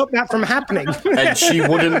would stop that from happening. And she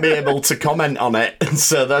wouldn't be able to comment on it.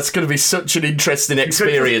 So that's going to be such an interesting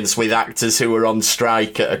experience with actors who are on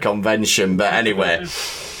strike at a convention. But anyway,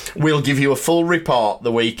 we'll give you a full report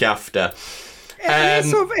the week after.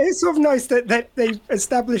 It's sort of nice that they've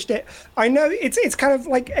established it. I know it's kind of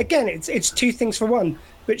like, again, it's two things for one.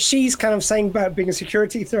 But she's kind of saying about being a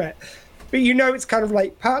security threat. But it's kind of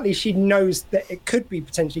like partly she knows that it could be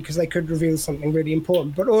potentially because they could reveal something really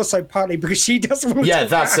important, but also partly because she doesn't want to. Yeah,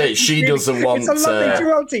 that's it. She doesn't want to. It's a lovely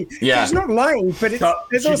duality. Yeah. She's not lying, but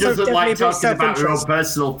there's also definitely like a bit of talking about her own self-interest.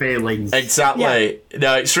 personal feelings. Exactly. Yeah.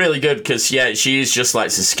 No, it's really good because, she's just like,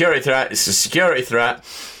 it's a security threat. It's a security threat.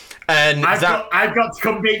 And I've got to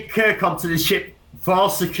come beat Kirk onto the ship for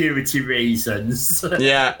security reasons.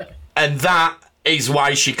 Yeah. And that is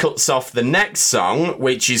why she cuts off the next song,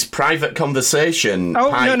 which is Private Conversation. Oh,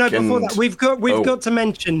 Pike no, before that, we've got to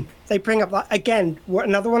mention, they bring up, again,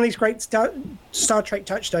 another one of these great Star Trek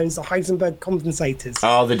touchstones, the Heisenberg compensators.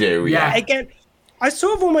 Oh, they do, yeah. Again, I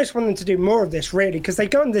sort of almost want them to do more of this, really, because they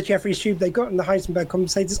got in the Jeffrey's Tube, they got in the Heisenberg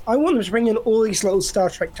compensators. I want them to bring in all these little Star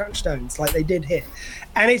Trek touchstones like they did here.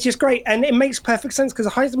 And it's just great. And it makes perfect sense because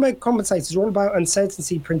the Heisenberg compensators are all about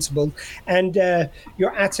uncertainty principle and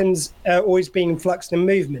your atoms always being in flux and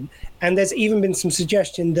movement. And there's even been some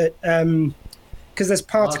suggestion that because there's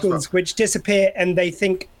particles which disappear and they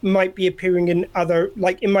think might be appearing in other,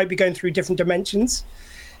 like it might be going through different dimensions.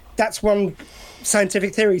 That's one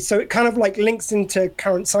scientific theory. So it kind of like links into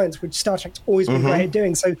current science, which Star Trek's always been great at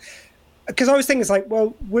doing. So, because I was thinking, it's like,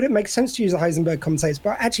 well, would it make sense to use the Heisenberg compensators?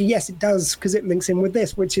 But actually, yes, it does, because it links in with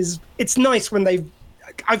this, which is, it's nice when they've,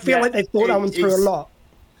 I feel like they've thought that one through a lot.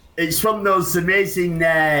 It's from those amazing,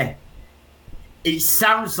 it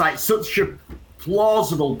sounds like such a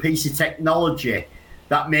plausible piece of technology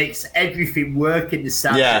that makes everything work in the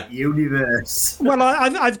Star Trek universe. Well,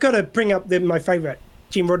 I've got to bring up my favourite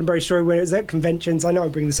Gene Roddenberry story when it was at conventions. I know I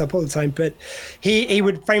bring this up all the time, but he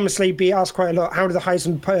would famously be asked quite a lot, how do the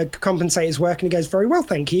Heisenberg compensators work? And he goes, very well,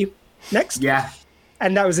 thank you. Next. Yeah.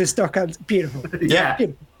 And that was his stock answer. Beautiful. Yeah.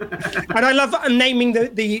 Beautiful. And I love naming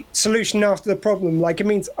the solution after the problem. Like, it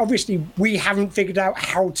means obviously we haven't figured out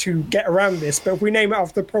how to get around this, but if we name it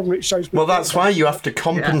after the problem, it shows. Well, that's why you have to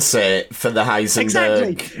compensate for the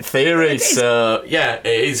Heisenberg theory. So, yeah, it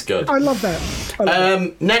is good. I love that.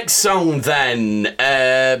 Next song, then.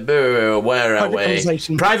 Where are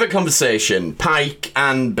we? Private Conversation. Pike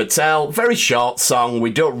and Battelle. Very short song. We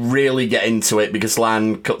don't really get into it because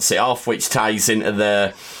Lan cuts it off, which ties into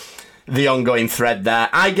the ongoing thread there.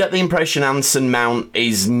 I get the impression Anson Mount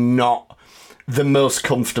is not the most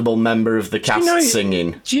comfortable member of the cast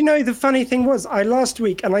singing. Do you know the funny thing was, last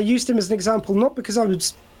week, and I used him as an example, not because I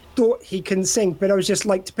thought he can sing, but I was just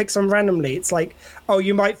like, to pick some randomly. It's like, oh,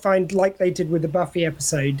 you might find, like they did with the Buffy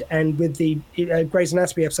episode and with the Grey's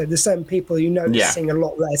Anatomy episode, there's certain people sing a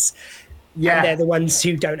lot less. Yeah. And they're the ones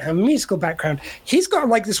who don't have a musical background. He's got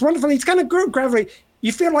like this wonderful, he's kind of gravelly.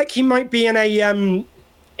 You feel like he might be in a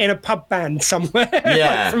pub band somewhere,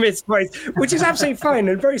 like, from his voice, which is absolutely fine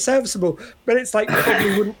and very serviceable. But it's like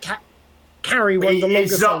probably wouldn't carry one of the longer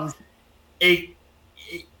songs. He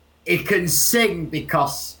can sing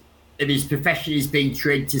because in his profession he's been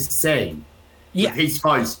trained to sing with his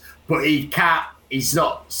voice, but he can't. He's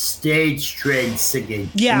not stage trained singing.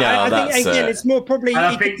 Yeah, no, I think again it's more probably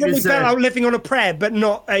he could probably belt out Living on a Prayer, but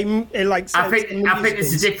not like. I think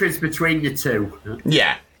there's a difference between the two.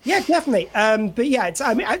 Yeah. Yeah, definitely. But yeah, I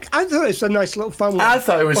thought it was a nice little fun one. I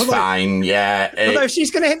thought it was fine, yeah. Although if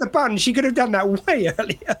she's going to hit the button, she could have done that way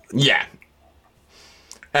earlier. Yeah.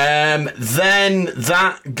 Then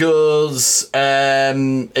that goes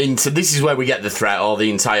into... This is where we get the threat, or the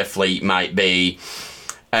entire fleet might be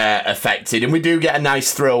affected. And we do get a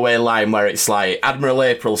nice throwaway line where it's like, Admiral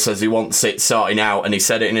April says he wants it sorting out, and he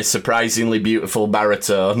said it in a surprisingly beautiful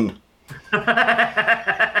baritone.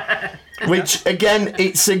 Which, again,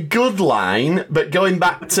 it's a good line, but going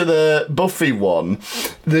back to the Buffy one,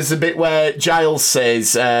 there's a bit where Giles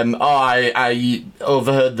says, I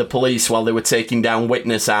overheard the police while they were taking down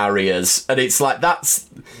witness arias. And it's like,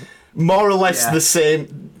 that's more or less the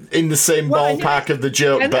same, in the same ballpark of the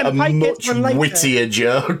joke, but a much wittier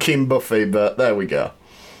joke in Buffy, but there we go.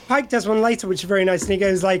 Pike does one later, which is very nice, and he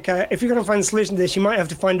goes like, if you're going to find a solution to this, you might have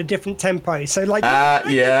to find a different tempo. So like,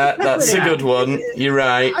 yeah, that's a good one. You're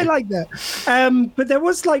right. I like that. But there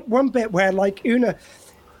was like one bit where like Una,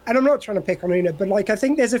 and I'm not trying to pick on Una, but like I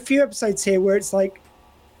think there's a few episodes here where it's like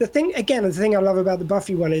the thing I love about the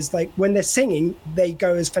Buffy one is like when they're singing, they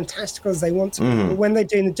go as fantastical as they want to. But when they're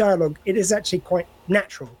doing the dialogue, it is actually quite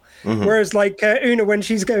natural. Whereas like Una, when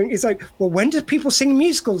she's going, it's like, well, when do people sing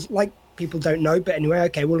musicals? Like, people don't know, but anyway,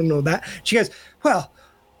 okay, we'll ignore that. She goes, well,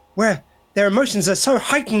 where their emotions are so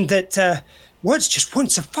heightened that words just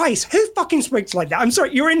won't suffice. Who fucking speaks like that? I'm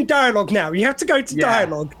sorry, you're in dialogue now. You have to go to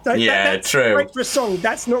dialogue. That's true. Great for a song.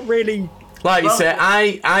 That's not really... Like you say,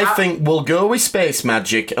 I think we'll go with space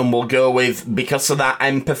magic, and we'll go with, because of that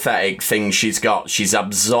empathetic thing she's got, she's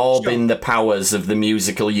absorbing the powers of the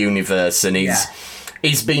musical universe, and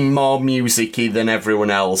he's been more music-y than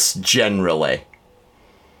everyone else, generally.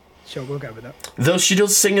 Sure, we'll go with that. Though she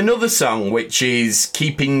does sing another song, which is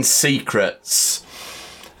Keeping Secrets.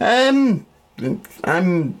 It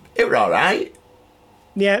were all right.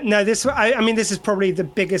 Yeah, no, I mean, this is probably the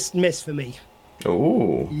biggest miss for me.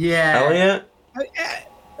 Oh. Yeah.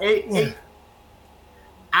 Elliot?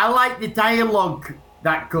 I like the dialogue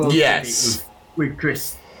that goes with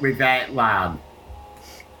Lan.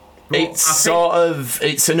 It's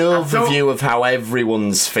it's an overview of how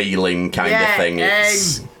everyone's feeling kind of thing.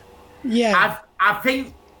 I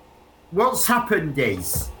think what's happened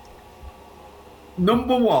is,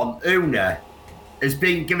 number one, Una has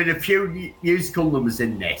been given a few musical numbers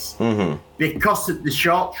in this because of the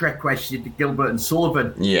short trek where she did the Gilbert and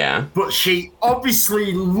Sullivan. Yeah. But she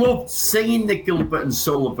obviously loved singing the Gilbert and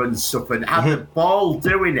Sullivan stuff and had a ball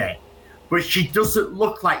doing it. But she doesn't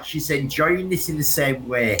look like she's enjoying this in the same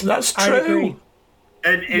way. That's true.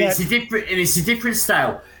 And it's a different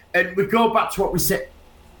style. And we go back to what we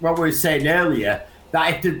were saying earlier,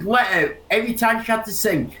 that if they'd let her, every time she had to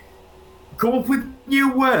sing, come up with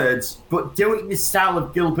new words, but do it in the style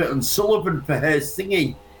of Gilbert and Sullivan for her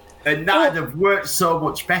singing. And that would have worked so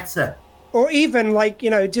much better. Or even, like,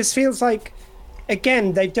 it just feels like,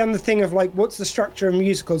 again, they've done the thing of, like, what's the structure of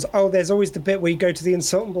musicals? Oh, there's always the bit where you go to the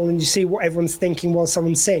ensemble and you see what everyone's thinking while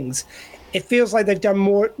someone sings. It feels like they've done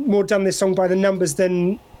more done this song by the numbers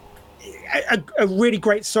than a really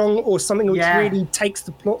great song or something which really takes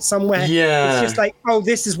the plot somewhere. Yeah. It's just like, oh,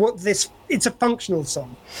 this is what it's a functional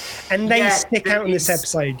song. And they stick out in this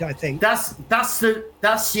episode, I think. That's the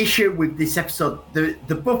issue with this episode.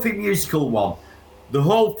 The Buffy musical one, the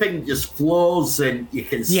whole thing just flows and you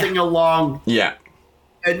can sing along. Yeah.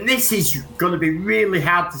 And this is going to be really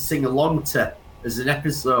hard to sing along to as an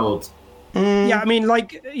episode. Yeah, I mean,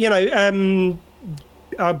 like, you know,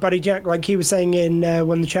 our buddy Jack, like he was saying in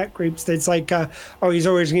one of the chat groups, it's like,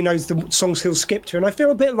 he knows the songs he'll skip to. And I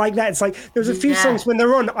feel a bit like that. It's like there's a few songs when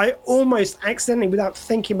they're on, I almost accidentally, without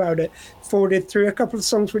thinking about it, forwarded through a couple of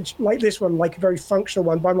songs, which, like this one, like a very functional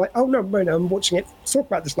one, but I'm like, oh, no, I'm watching it. Let's talk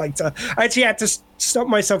about this later. I actually had to stop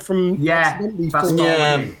myself from accidentally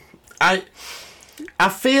I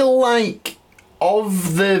feel like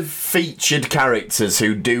of the featured characters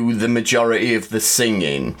who do the majority of the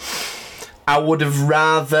singing, I would have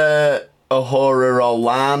rather Uhura or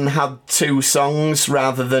Lan had 2 songs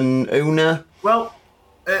rather than Una. Well,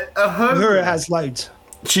 Uhura has loads.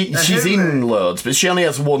 She's in loads, but she only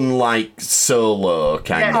has one, like, solo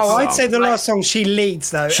kind of song. I'd say the last song she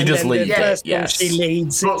leads, though. She does lead the first it, yes. Song she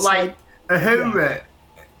leads. But, like, Uhura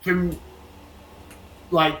can...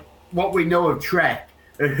 Like, what we know of Trek,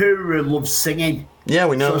 Uhura loves singing. Yeah,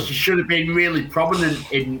 we know. So she should have been really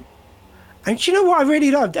prominent in... And do you know what I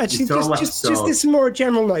really loved? Actually, just this more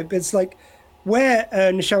general note, but it's like where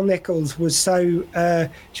Nichelle Nichols was so...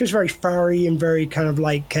 she was very furry and very kind of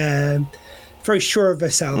like... very sure of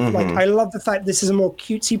herself. Mm-hmm. Like, I love the fact this is a more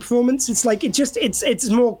cutesy performance. It's like it's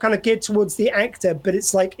more kind of geared towards the actor, but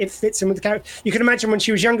it's like it fits in with the character. You can imagine when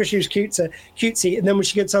she was younger, she was cutesy, and then when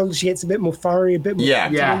she gets older, she gets a bit more furry, a bit more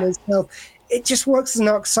herself. It just works as an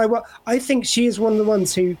arc so well. I think she is one of the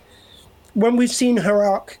ones who, when we've seen her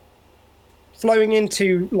arc flowing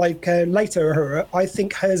into like later Uhura, I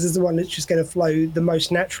think hers is the one that's just going to flow the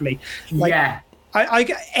most naturally. Like,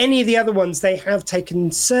 any of the other ones, they have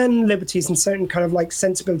taken certain liberties and certain kind of like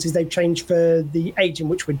sensibilities they've changed for the age in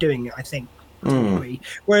which we're doing it, I think.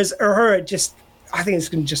 Whereas Uhura I think it's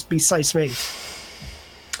going to just be so smooth.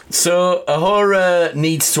 So Uhura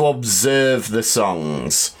needs to observe the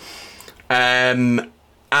songs.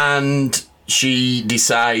 And she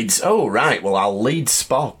decides, oh, right, well, I'll lead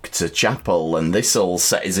Spock to chapel and this'll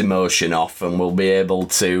set his emotion off and we'll be able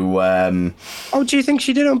to... do you think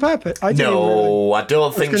she did it on purpose? I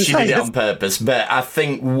don't think she did it on purpose, but I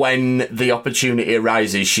think when the opportunity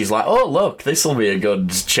arises, she's like, oh, look, this'll be a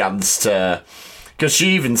good chance to... Because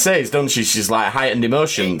she even says, doesn't she, she's like, heightened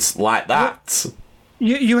emotions like that.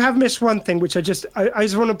 You have missed one thing, which I just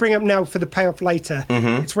want to bring up now for the payoff later.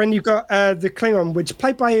 Mm-hmm. It's when you've got the Klingon, which is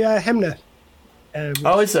played by Hemner.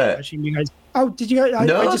 Is it? You guys, did you guys?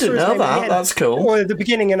 No, I didn't know that. That's cool. Or at the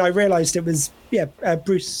beginning, and I realised it was,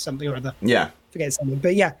 Bruce something or other. Yeah. Forget something.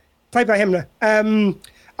 But yeah, played by Hemner.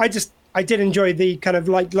 I did enjoy the kind of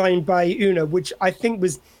like line by Una, which I think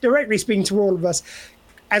was directly speaking to all of us.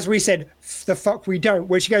 As we said, the fuck we don't,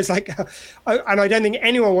 where she goes like, and I don't think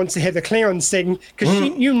anyone wants to hear the Klingon sing, because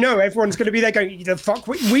everyone's going to be there going, the fuck,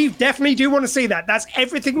 we definitely do want to see that. That's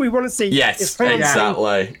everything we want to see. Yes,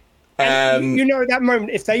 exactly. At that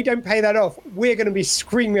moment, if they don't pay that off, we're going to be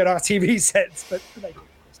screaming at our TV sets. But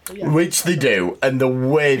which they do, and the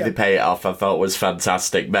way they pay it off, I thought was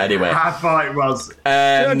fantastic. But anyway, I thought it was.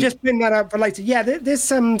 So I'm just putting that up for later. Yeah, there's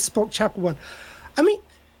some Spock Chapel one. I mean,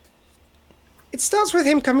 it starts with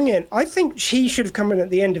him coming in. I think she should have come in at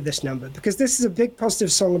the end of this number, because this is a big positive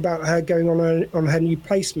song about her going on her new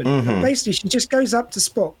placement. Mm-hmm. Basically, she just goes up to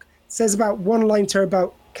Spock, says about one line to him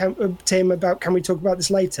about can we talk about this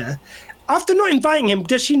later. After not inviting him,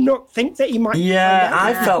 does she not think that he might? Yeah,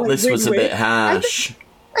 I felt this was a bit harsh.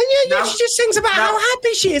 And she just sings about how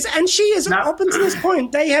happy she is, and she is up until this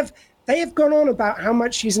point. They have gone on about how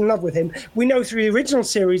much she's in love with him. We know through the original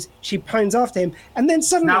series she pines after him, and then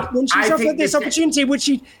suddenly when she's offered this opportunity,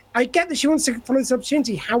 I get that she wants to follow this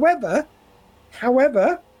opportunity. However,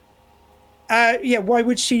 why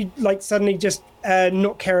would she like suddenly just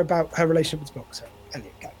not care about her relationship with Spock? So,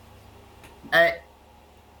 Elliot, go.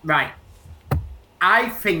 Right. I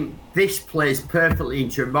think this plays perfectly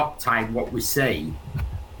into mock time what we see,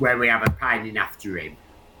 where we have a pining after him.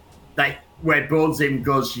 Like, where Bonesim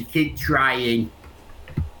goes, you keep trying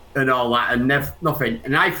and all that, and nothing.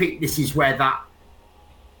 And I think this is where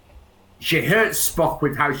she hurts Spock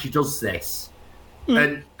with how she does this.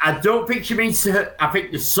 And I don't think she means to hurt. I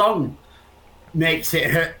think the song makes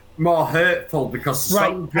it more hurtful, because the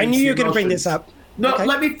song... I knew you were going to bring this up. No, okay.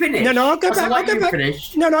 Let me finish. No, I'll go back.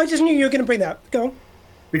 No, I just knew you were going to bring that up. Go on.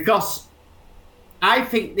 Because I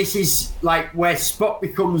think this is like where Spock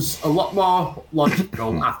becomes a lot more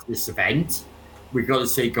logical after this event. We've got to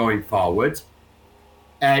see going forward.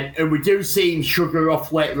 And we do see him sugar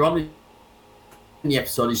off later on in the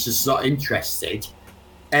episode. He's just not interested.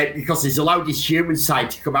 Because he's allowed his human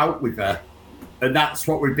side to come out with her. And that's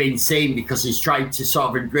what we've been seeing, because he's trying to sort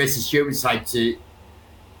of embrace his human side to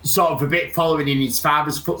sort of a bit following in his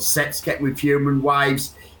father's footsteps, getting with human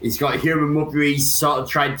wives. He's got a human mother he's sort of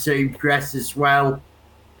tried to impress as well.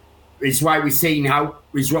 Is why we're seeing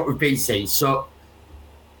is what we've been seeing. So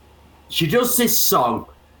she does this song,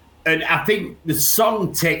 and I think the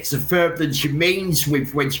song takes her further than she means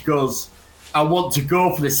with when she goes, I want to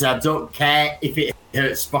go for this, and I don't care if it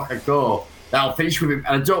hurts Spock, I go. That'll finish with him.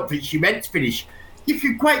 And I don't think she meant to finish. You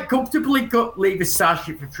can quite comfortably leave a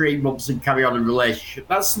starship for 3 months and carry on a relationship.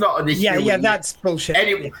 That's not an issue. Yeah, that's bullshit.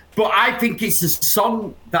 Anyway, but I think it's a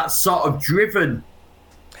song that's sort of driven.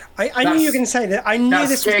 I knew you were going to say that. I knew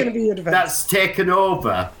this was going to be your defense. That's taken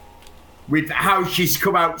over with how she's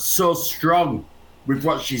come out so strong with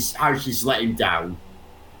how she's let him down.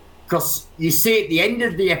 Because you see at the end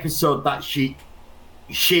of the episode that she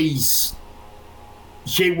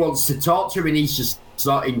wants to talk to him and he's just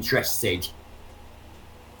not interested.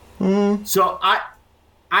 So I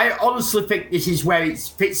honestly think this is where it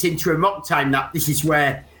fits into a mock time, that this is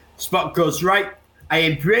where Spock goes, right, I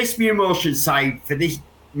embrace my emotion side for this,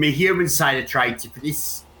 my human side I tried to for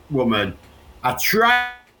this woman. I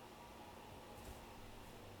try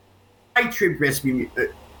to embrace me,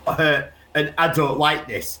 her, and I don't like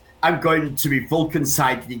this. I'm going to be Vulcan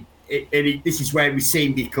side, and this is where we see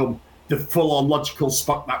him become the full-on logical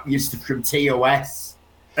Spock that we used to from TOS.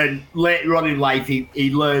 And later on in life,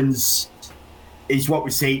 he learns, is what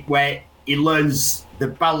we see, where he learns the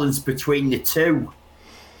balance between the two.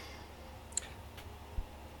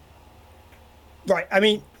 Right, I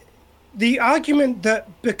mean, the argument that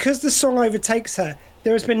because the song overtakes her,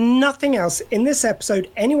 there has been nothing else in this episode,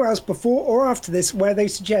 anywhere else before or after this, where they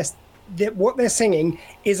suggest that what they're singing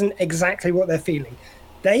isn't exactly what they're feeling.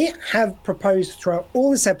 They have proposed throughout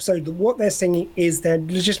all this episode that what they're singing is their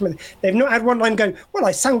legitimate. They've not had one line going, well,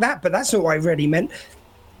 I sang that, but that's not what I really meant.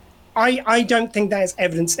 I don't think that is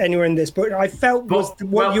evidence anywhere in this, but I felt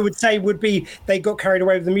what you would say would be they got carried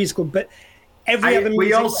away with the musical, but every other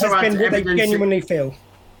music has been what they genuinely feel.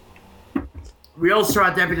 We also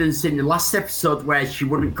had evidence in the last episode where she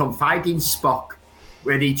wouldn't confide in Spock,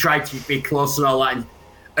 when he tried to be close and all that.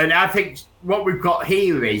 And I think what we've got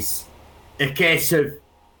here is a case of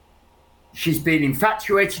she's been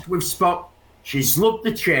infatuated with Spock, she's loved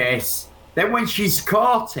the chase, then when she's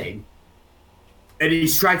caught him and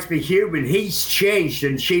he's trying to be human, he's changed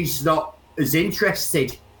and she's not as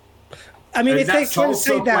interested. I mean, and if they're trying to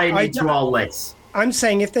say that, I'm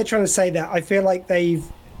saying if they're trying to say that, I feel like they've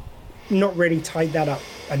not really tied that up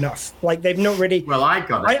enough. Like they've not really. Well, I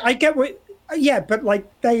got it. I get what. Yeah, but like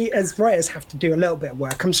they as writers have to do a little bit of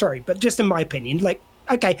work. I'm sorry, but just in my opinion, like,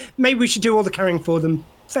 okay, maybe we should do all the carrying for them.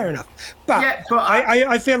 Fair enough. But, yeah, but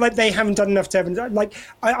I feel like they haven't done enough to evidence. Like,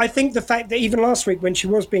 I think the fact that even last week when she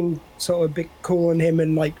was being sort of a bit cool on him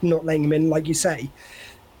and like not letting him in, like you say,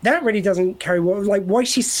 that really doesn't carry what. Like, why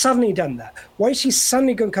she's suddenly done that? Why she's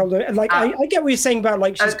suddenly gone cold? Like, I get what you're saying about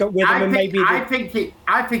like she's got with him and maybe. I think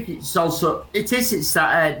it's also it's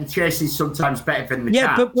that the chase is sometimes better than the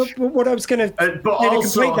catch. But what I was going to.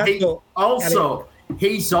 But also.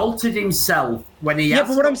 He's altered himself when he. Yeah,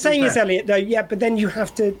 but what I'm saying is, Elliot, though. Yeah, but then you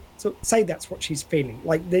have to sort of say that's what she's feeling.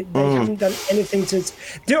 Like they haven't done anything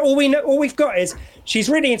to. All we've got is she's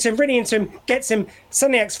really into him, gets him,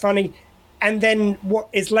 suddenly acts funny, and then what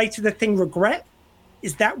is later the thing regret?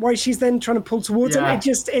 Is that why she's then trying to pull towards him?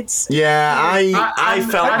 It's. Yeah, I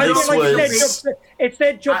felt this was. It's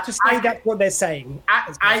their job to say that's what they're saying.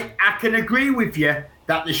 I can agree with you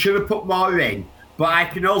that they should have put more in. But I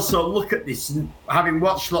can also look at this and having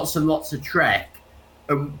watched lots and lots of Trek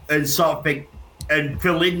and sort of think and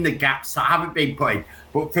fill in the gaps that haven't been put in.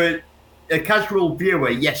 But for a casual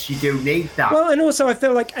viewer, yes, you do need that. Well, and also I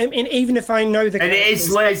feel like, I mean, even if I know the and it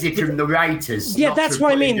is lazy from the writers. Yeah, that's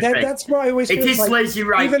what I mean. That's what I always feel. It is like, lazy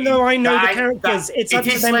writing. Even though I know the characters, it's up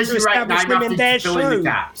to them to establish them in their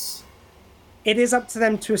show. It is up to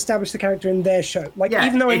them to establish the character in their show. Like,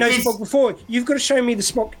 even though I know Spock before, you've got to show me the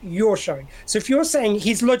Spock you're showing. So if you're saying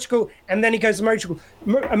he's logical and then he goes emotional,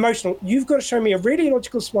 you've got to show me a really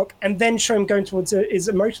logical Spock and then show him going towards his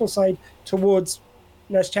emotional side towards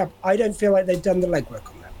Nurse Chap. I don't feel like they've done the legwork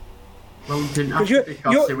on that. Well, didn't have to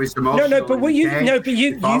because it was emotional.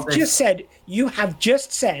 You have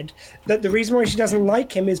just said that the reason why she doesn't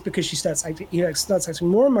like him is because she starts acting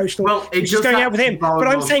more emotional. Well, she's going out with him. But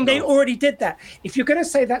I'm saying they already did that. If you're going to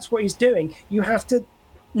say that's what he's doing, you have to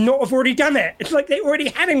not have already done it. It's like they already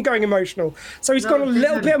had him going emotional. So he's gone a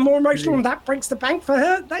little bit more emotional and that breaks the bank for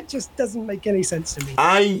her. That just doesn't make any sense to me.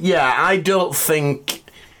 I don't think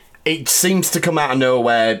it seems to come out of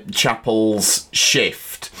nowhere, Chapel's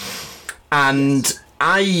shift. And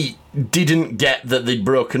I didn't get that they'd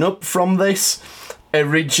broken up from this.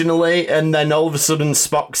 originally, and then all of a sudden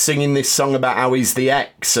Spock's singing this song about how he's the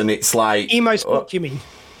X, and it's like... Emo Spock, you mean?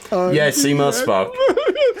 Yes, Emo Spock.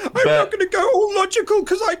 I'm not going to go all logical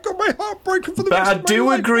because I got my heart broken for the rest of my life. But I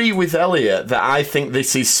do agree with Elliot that I think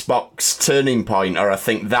this is Spock's turning point, or I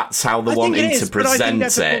think that's how they're wanting to present but I think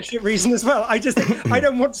that's a bullshit reason as well. I just think I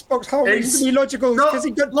don't want Spock's whole reason to be logical because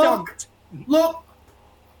he got dumped. Look,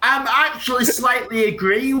 I'm actually slightly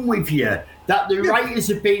agreeing with you that the writers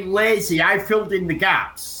have been lazy. I filled in the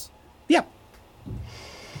gaps. Yeah.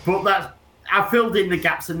 But I filled in the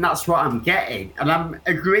gaps, and that's what I'm getting. And I'm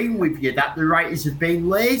agreeing with you that the writers have been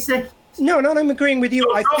lazy. No, I'm agreeing with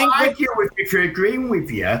you. I think argue with me for agreeing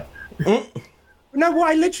with you. No,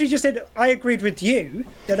 what I literally just said, I agreed with you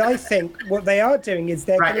that I think what they are doing is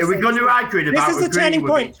they're right. Are we going to argue about this is the turning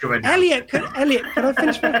point? Elliot, can I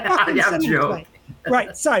finish my fucking sentence?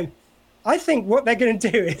 Right. So, I think what they're going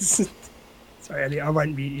to do is, sorry, Elliot, I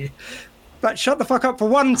won't mute you, but shut the fuck up for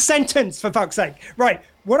one sentence, for fuck's sake. Right.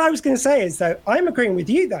 What I was going to say is, though, I'm agreeing with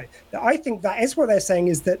you, though, that I think that is what they're saying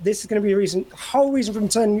is that this is going to be the whole reason for them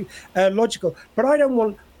turning logical. But I don't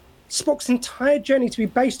want Spock's entire journey to be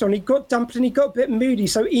based on he got dumped and he got a bit moody,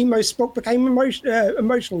 so emo Spock became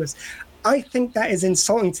emotionless. I think that is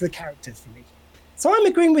insulting to the character for me. So I'm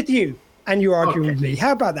agreeing with you, and you're arguing with me.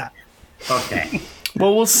 How about that? Okay.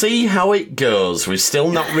 Well, we'll see how it goes. We've still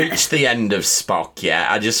not reached the end of Spock yet.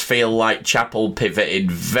 I just feel like Chapel pivoted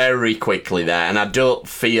very quickly there, and I don't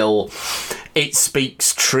feel it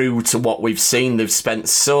speaks true to what we've seen. They've spent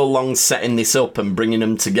so long setting this up and bringing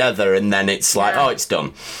them together, and then it's like, oh, it's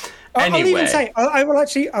done. Anyway. I'll even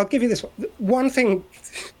say, I'll give you this one thing.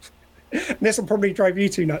 This will probably drive you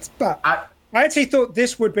two nuts, but I actually thought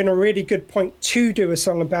this would have been a really good point to do a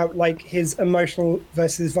song about, like, his emotional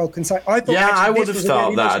versus Vulcan side. I thought I would have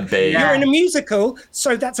thought that'd be. You're in a musical,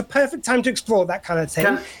 so that's a perfect time to explore that kind of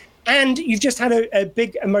thing. And you've just had a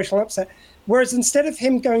big emotional upset. Whereas instead of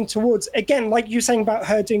him going towards, again, like you saying about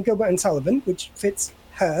her doing Gilbert and Sullivan, which fits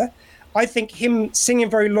her, I think him singing a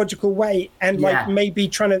very logical way and, like, maybe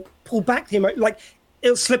trying to pull back the emotion, like,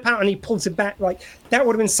 it'll slip out and he pulls it back. Like, that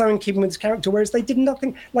would have been so in keeping with his character, whereas they did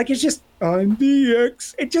nothing. Like, it's just, I'm the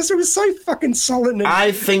X. It was so fucking sullen. And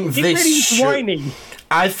I think this really whiny.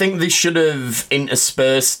 I think they should have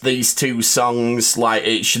interspersed these two songs. Like,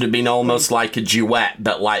 it should have been almost like a duet,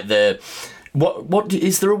 but like what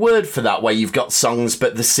is there a word for that where you've got songs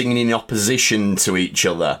but they're singing in opposition to each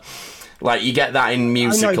other? Like, you get that in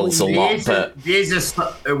musicals a lot, but there's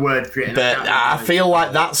a word for it. But I feel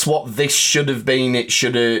like that's what this should have been. It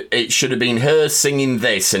should have been her singing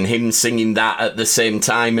this and him singing that at the same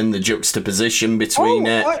time, and the juxtaposition between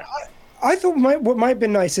it. I thought what might have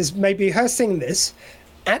been nice is maybe her singing this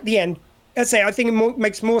at the end. Let's say I think it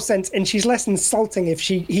makes more sense, and she's less insulting if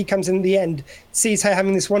he comes in the end, sees her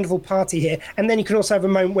having this wonderful party here, and then you can also have a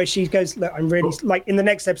moment where she goes, "Look, I'm really like in the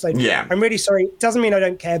next episode. Yeah, I'm really sorry. Doesn't mean I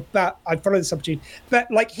don't care, but I follow this opportunity." But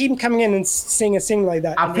like him coming in and sing a sing like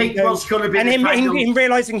that, I think what's going to be and him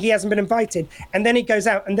realizing he hasn't been invited, and then he goes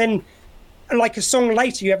out, and then like a song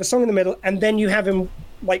later, you have a song in the middle, and then you have him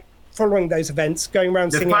like following those events, going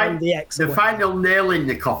around singing "I'm the X." The final nail in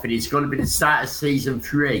the coffin is going to be the start of season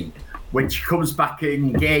 3. When she comes back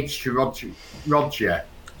engaged to Roger.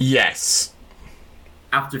 Yes.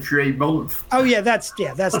 After 3 months. Oh yeah, that's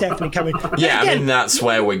definitely coming. Yeah, I mean that's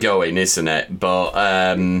where we're going, isn't it? But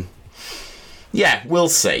yeah, we'll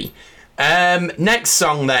see. Next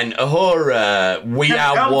song then, Uhura, We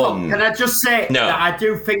Are One. Can I just say that I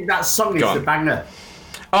do think that song is a banger.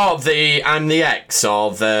 Oh, the I'm the X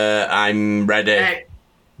or the I'm Ready.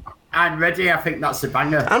 I'm Ready. I think that's a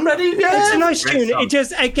banger. I'm Ready. Yeah, it's a nice tune. It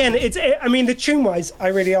just I mean, the tune wise, I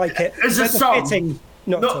really like it. As a song, fitting,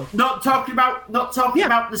 not talking about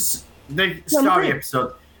the story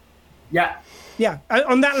episode. Yeah.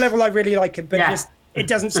 On that level, I really like it, but just it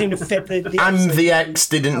doesn't seem to fit the I'm the X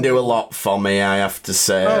didn't do a lot for me, I have to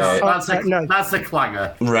say. That's a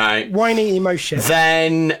clanger. Right. Whiny emotion.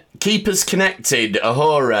 Then Keep Us Connected,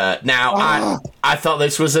 Uhura. Now, I thought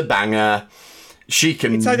this was a banger. She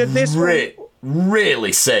can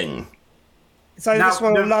really sing. So this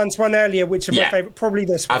one or Lance one earlier, which is my favourite. Probably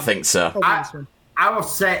this one. I think so. I will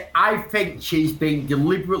say, I think she's been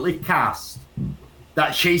deliberately cast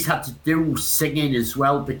that she's had to do singing as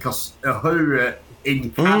well because Uhura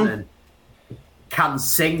in canon can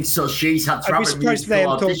sing, so she's had to have a musical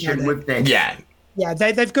audition with this. Yeah,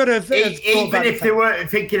 they've got to even if they weren't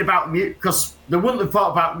thinking about because they wouldn't have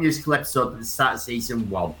thought about musical episode at the start of season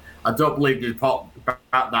 1. I don't believe they thought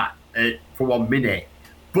about that for 1 minute,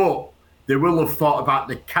 but they will have thought about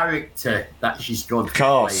the character that she's going to play.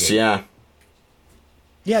 Of course, yeah.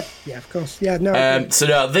 Yeah, of course. Yeah, no. So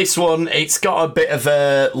no, this one, it's got a bit of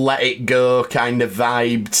a let it go kind of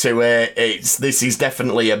vibe to it. This is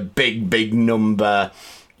definitely a big number.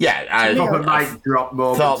 Yeah, I mic drop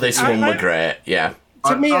moment. thought this one was great. Yeah.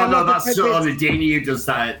 To me, that's sort of Dini who does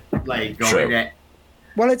that. Like, going it.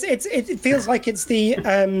 Well, it feels like it's the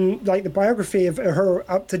like the biography of her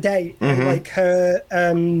up to date, and like her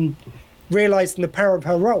realizing the power of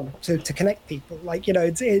her role to connect people. Like, you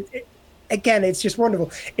know, again, it's just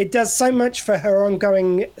wonderful. It does so much for her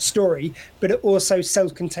ongoing story, but it also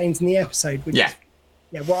self-contains in the episode. Which is,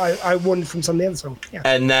 what I wanted from some of the other songs. Yeah.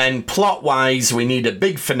 And then plot-wise, we need a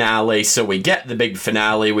big finale, so we get the big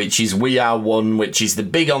finale, which is We Are One, which is the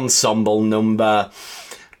big ensemble number.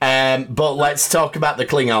 But let's talk about the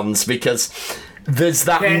Klingons, because there's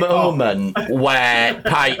that moment where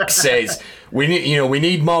Pike says, we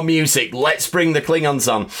need more music, let's bring the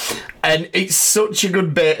Klingons on. And it's such a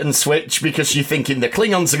good bait and switch, because you're thinking the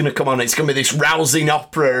Klingons are going to come on, it's going to be this rousing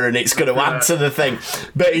opera, and it's going to add to the thing.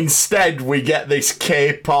 But instead, we get this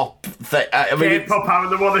K-pop thing. K-pop, how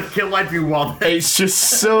they want to kill everyone. It's just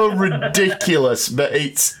so ridiculous, but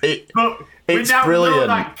it's brilliant. We now know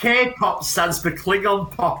that K-pop stands for Klingon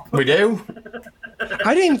pop. We do?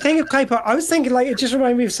 I didn't think of K-pop. I was thinking, like, it just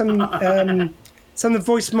reminded me of some of the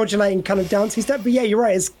voice modulating kind of dancing stuff. But yeah, you're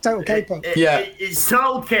right, it's total K-pop. It's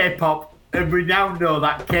total K-pop, and we now know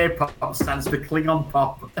that K-pop stands for Klingon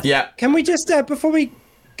pop. Yeah. Can we just, before we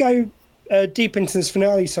go deep into this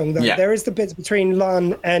finale song, though, there is the bits between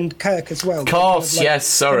Lan and Kirk as well. Of course, yes,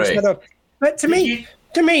 sorry. But to me,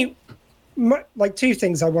 like, two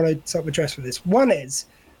things I want to sort of address with this. One is,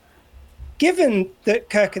 given that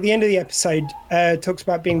Kirk at the end of the episode talks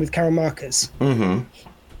about being with Carol Marcus,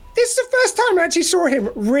 this is the first time I actually saw him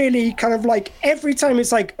really kind of like, every time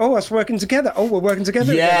it's like, oh, us working together. Oh, we're working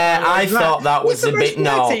together. Yeah, I thought that was a bit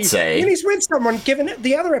naughty. When he's with someone, given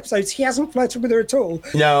the other episodes, he hasn't flirted with her at all.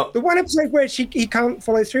 No. The one episode where he can't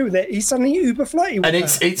follow through with it, he's suddenly uber flirty with her. And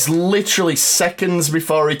it's literally seconds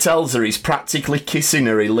before he tells her he's practically kissing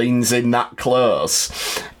her, he leans in that close.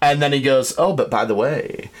 And then he goes, oh, but by the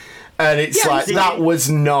way. And it's that was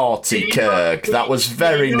naughty, Kirk. That was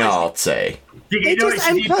very naughty. Did you notice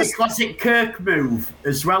he did the classic Kirk move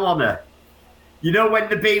as well on her? You know when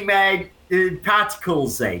they're being made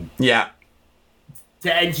particles in? Yeah.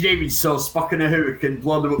 To engineering, so Spock and Uhura can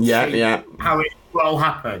blow them up. How it will all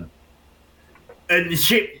happen. And the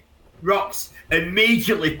ship rocks.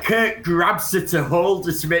 Immediately, Kirk grabs her to hold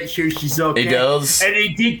her to make sure she's okay. He does. And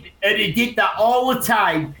he did that all the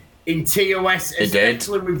time in TOS,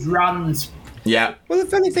 especially with Rand. Yeah. Well, the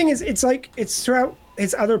funny thing is, it's like, it's throughout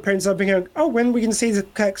his other appearances, I've been going, oh, when we can see the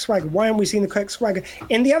Kirk swagger? Why aren't we seeing the Kirk swagger?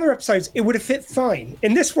 In the other episodes, it would have fit fine.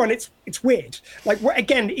 In this one, it's weird. Like,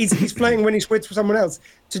 again, he's flirting when he's with someone else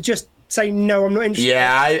to just say, no, I'm not interested.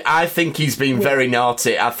 Yeah, I think he's been very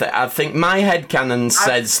naughty. I think my headcanon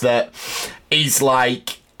says that he's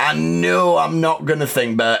like, I know I'm not going to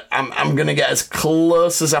think, but I'm going to get as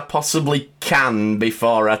close as I possibly can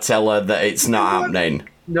before I tell her that it's not happening.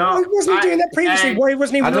 No, he wasn't doing that previously. Why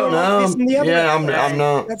wasn't he? I don't know. I'm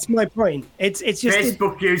not. That's my point. It's just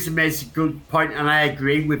Facebook user makes a good point, and I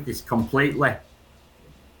agree with this completely.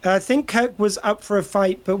 I think Kirk was up for a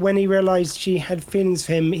fight, but when he realised she had feelings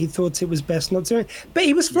for him, he thought it was best not to. But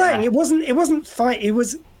he was flirting. It wasn't fight. He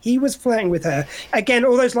was flirting with her. Again,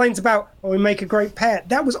 all those lines about, oh, we make a great pair.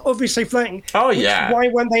 That was obviously flirting. Oh, yeah. Why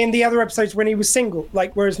weren't they in the other episodes when he was single?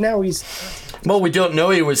 Like, whereas now he's... Well, we don't know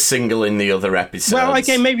he was single in the other episodes. Well,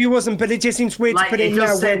 okay, maybe he wasn't, but it just seems weird to put it in now. Like,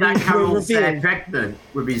 he just said that Carol's pregnant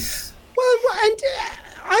with his... Well, and...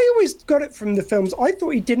 I always got it from the films. I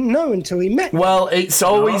thought he didn't know until he met. Well, it's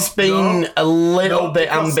always been a little bit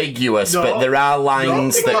ambiguous, but there are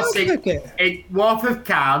lines that... In Wharf of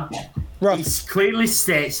Khan, he clearly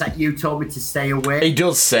states that you told me to stay away. He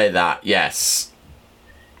does say that, yes.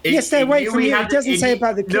 Stay away from you. He doesn't say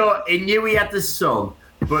about the kid. No, he knew he had the son,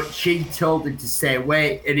 but she told him to stay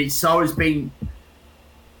away. And it's always been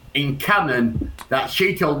in canon that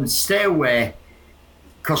she told him to stay away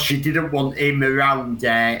because she didn't want him around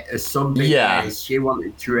her son. She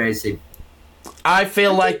wanted to raise him. I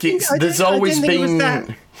feel like there's always been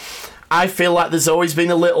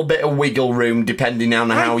a little bit of wiggle room depending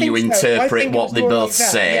on how you interpret what they both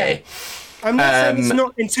say. Yeah. I'm not saying it's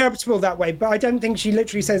not interpretable that way, but I don't think she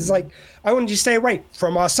literally says, like, I want you to stay away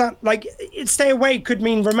from our son. Like, stay away could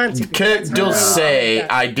mean romantic. Kirk does say,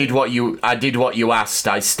 I did what you asked,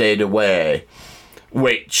 I stayed away,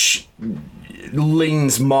 which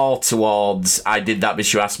leans more towards I did that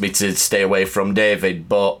because you asked me to stay away from David,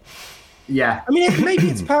 but Yeah. I mean, maybe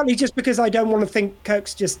it's partly just because I don't want to think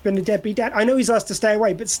Kirk's just been a deadbeat dad. I know he's asked to stay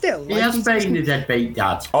away, but still. He has been a deadbeat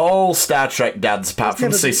dad. All Star Trek dads, apart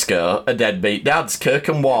from Cisco, are deadbeat dads. Kirk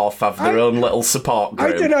and Worf have their own little support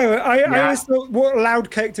group. I don't know. I always thought what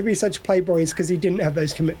allowed Kirk to be such a playboy is because he didn't have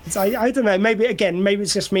those commitments. I don't know. Maybe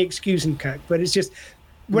it's just me excusing Kirk, but it's just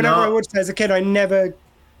whenever I watched it as a kid, I never.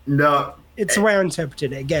 No. It's the way I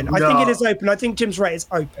interpreted it again. I think it is open. I think Jim's right. It's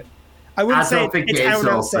open. I wouldn't say it's out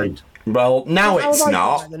outside. Well, now it's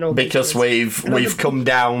not because we've come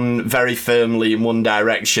down very firmly in one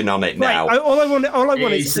direction on it now. Right. All I want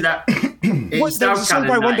is that. There was a song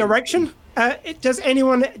by One Direction. Did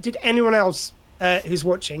anyone else who's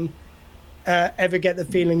watching ever get the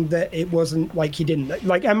feeling that it wasn't like he didn't?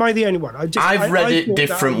 Like, am I the only one? I've read it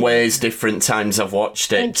different ways, different times I've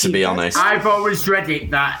watched it, to be honest. I've always read it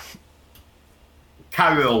that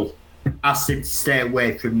Carol asked him to stay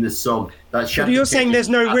away from the song. But you're saying there's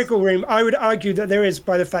no wiggle room. I would argue that there is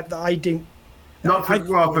by the fact that I didn't. Not for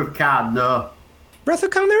Wrath of Khan, no. Wrath of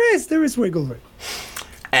Khan, there is wiggle room.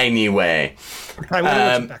 Anyway,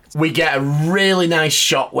 we get a really nice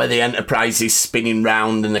shot where the Enterprise is spinning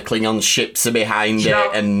round and the Klingon ships are behind it.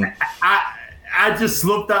 And I just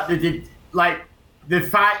love that they did like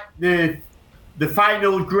the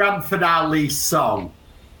final grand finale song.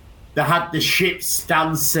 They had the ships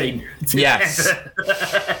dancing together. Yes.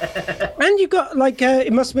 And you got,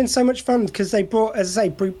 it must have been so much fun because they brought, as I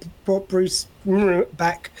say, brought Bruce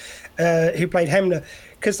back, who played Hemner,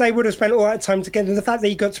 because they would have spent all that time together. And the fact that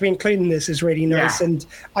he got to be included in this is really nice. Yeah. And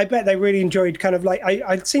I bet they really enjoyed kind of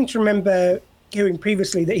I seem to remember hearing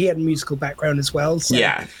previously that he had a musical background as well. So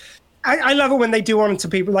yeah. I love it when they do on to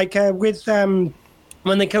people, with...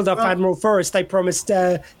 when they killed off Admiral Forrest, they promised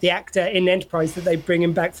the actor in Enterprise that they'd bring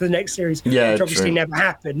him back for the next series, which obviously never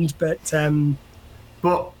happened. But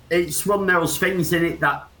it's one of those things in it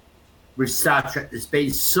that with Star Trek, there's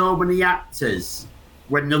been so many actors.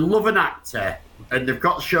 When they love an actor and they've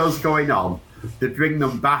got shows going on, they bring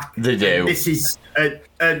them back. They do.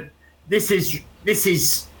 And this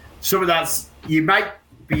is some of that. You might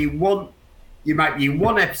be one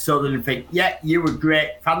episode and think, yeah, you were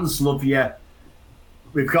great, fans love you.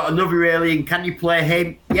 We've got another alien. Can you play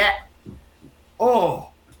him? Yeah. Oh,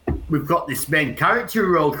 we've got this main character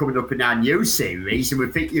role coming up in our new series, and we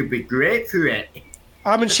think you'd be great for it.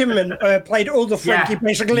 Armin Shimmerman played all the Frankie,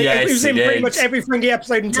 basically. Yes, he was in pretty much every Frankie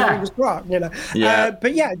episode until he was Quark, Yeah.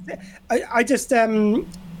 But yeah, I just...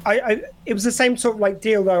 it was the same sort of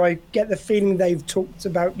deal, though. I get the feeling they've talked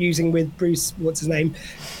about using with Bruce, what's his name,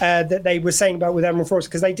 that they were saying about with Admiral Forrest,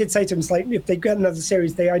 because they did say to him, if they get another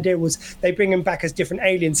series, the idea was they bring him back as different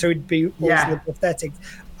aliens, so it'd be more pathetic.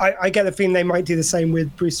 I get the feeling they might do the same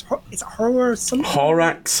with Bruce. Is it Horror or something?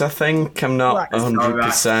 Horax, I think. I'm not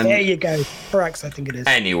 100%. There you go. Horax, I think it is.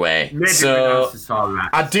 Anyway, so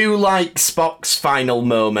I do like Spock's final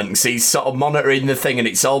moments. He's sort of monitoring the thing, and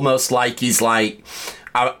it's almost like he's like...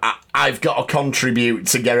 I've got to contribute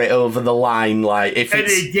to get it over the line. If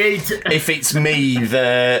it's me,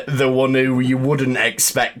 the one who you wouldn't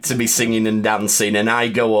expect to be singing and dancing, and I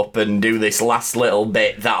go up and do this last little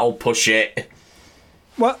bit, that'll push it.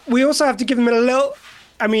 Well, we also have to give them a little...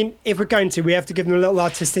 I mean, if we're going to, we have to give them a little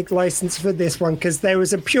artistic license for this one, because there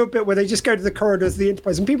was a pure bit where they just go to the corridors of the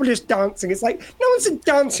Enterprise and people are just dancing. It's like, no one's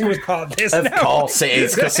dancing with part of this. Of course it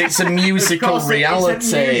is, because it's a musical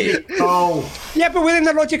reality. Yeah, but within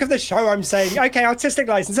the logic of the show, I'm saying, okay, artistic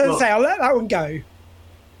license. As I say, I'll let that one go.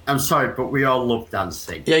 I'm sorry, but we all love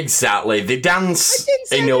dancing. Exactly. They dance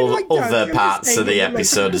in other parts of the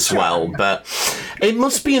episode as well, but it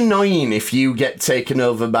must be annoying if you get taken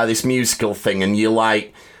over by this musical thing and you're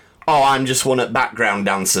like, oh, I'm just one of the background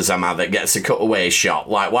dancers that gets a cutaway shot.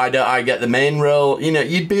 Why don't I get the main role?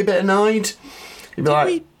 You'd be a bit annoyed. You'd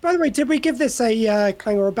be by the way, did we give this a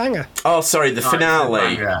clanger or banger? Oh, sorry, the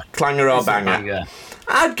finale. Clanger or banger.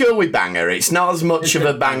 I'd go with banger. It's not as much of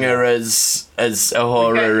a banger as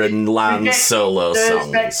Uhura and Lan's solo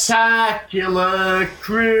songs. The spectacular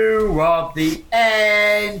crew of the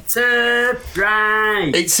Enterprise.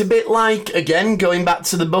 It's a bit like, again, going back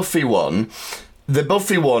to the Buffy one. The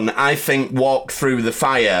Buffy one, I think Walk Through the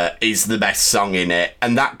Fire is the best song in it,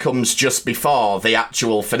 and that comes just before the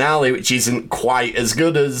actual finale, which isn't quite as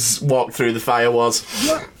good as Walk Through the Fire was.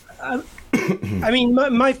 Well, I mean,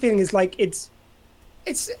 my feeling is all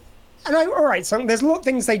right, so there's a lot of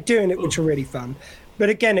things they do in it which are really fun, but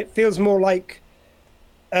again, it feels more like,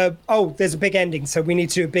 there's a big ending, so we need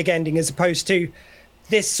to do a big ending, as opposed to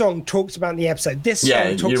this song talks about the episode. This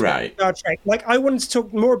song talks you're about right. Star Trek. Like, I wanted to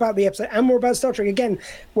talk more about the episode and more about Star Trek again,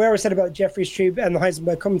 where I said about Jeffrey's Tube and the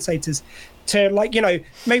Heisenberg commentators. To, like, you know,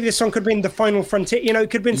 maybe this song could have been the final frontier. You know,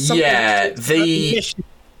 it could have been something the mission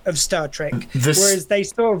of Star Trek. Whereas they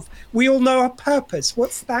sort of, we all know our purpose.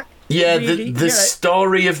 What's that? Yeah, really, the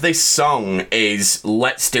story of this song is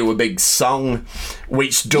let's do a big song,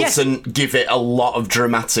 which doesn't give it a lot of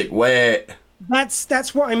dramatic weight.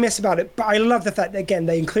 That's what I miss about it. But I love the fact that, again,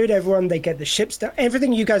 they include everyone, they get the ship stuff.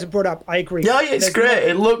 Everything you guys have brought up, I agree. Yeah, it's great.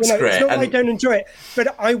 It looks great. It's not that I don't enjoy it,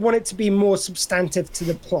 but I want it to be more substantive to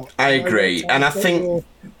the plot. I agree. And I think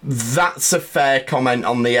that's a fair comment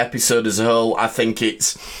on the episode as a whole. I think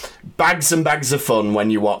it's bags and bags of fun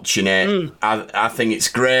when you're watching it. I think it's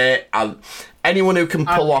great. Anyone who can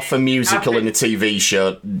pull off a musical in a TV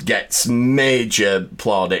show gets major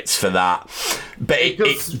plaudits for that. But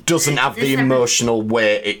it doesn't have the emotional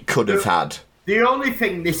weight it could have had. The only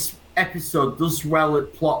thing this episode does well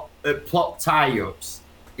at plot tie-ups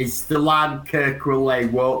is the line Kirk will lay,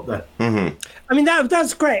 won't there? Mm-hmm. I mean,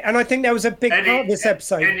 that's great. And I think that was a big part of this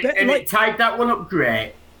episode. It tied that one up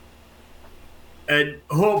great. And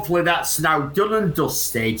hopefully that's now done and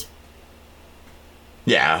dusted.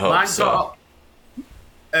 Yeah, I hope so.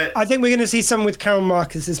 I think we're going to see some with Carol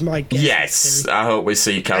Marcus as my guess. Yes, I hope we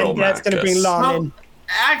see Carol Marcus. That's going to bring Lana in.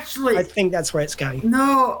 Actually, I think that's where it's going.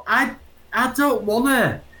 No, I don't want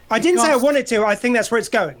to. I didn't say I wanted to. I think that's where it's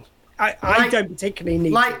going. I don't particularly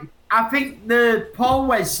need to. I think the Paul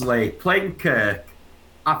Wesley playing Kirk,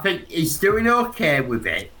 I think he's doing okay with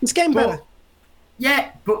it. It's getting better.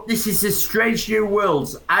 Yeah, but this is a Strange New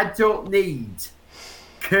Worlds. I don't need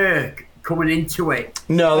Kirk coming into it.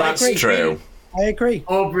 No, that's true. I agree.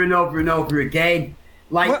 Over and over and over again.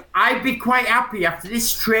 I'd be quite happy after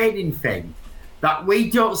this training thing that we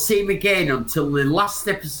don't see him again until the last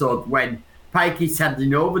episode when Pike is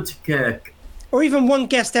handing over to Kirk. Or even one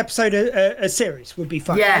guest episode a series would be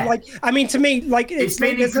fun. Yeah. To me, it's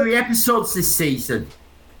been in 3 episodes this season.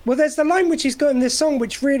 Well, there's the line which he's got in this song,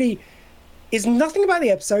 which really is nothing about the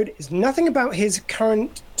episode, is nothing about his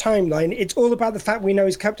current timeline. It's all about the fact we know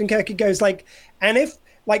he's Captain Kirk. It goes and if,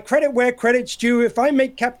 credit where credit's due, if I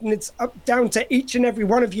make Captain, it's up down to each and every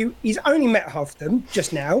one of you. He's only met half of them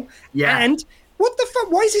just now. Yeah. And what the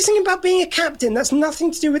fuck? Why is he singing about being a captain? That's nothing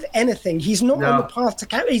to do with anything. He's not on the path to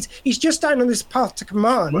captain. He's just starting on this path to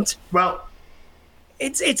command. Well,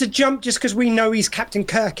 it's a jump just because we know he's Captain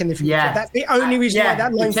Kirk in the future. Yeah. That's the only reason why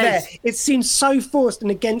that line's there. It seems so forced and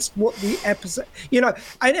against what the episode,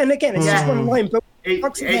 and again, it's just one line, but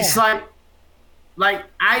it's like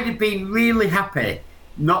I'd have been really happy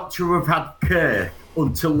not to have had Kirk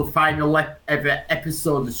until the final ever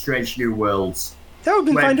episode of Strange New Worlds. That would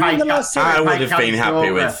have been fine doing the last series. I would have been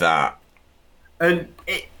happy with that. And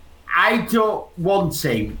I don't want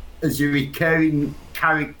him as a recurring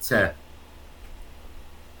character.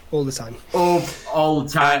 All the time. All the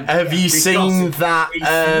time. Have you seen that? It's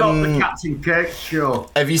not the Captain Kirk show.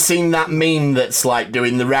 Have you seen that meme that's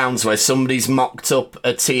doing the rounds where somebody's mocked up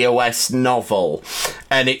a TOS novel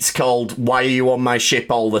and it's called "Why Are You on My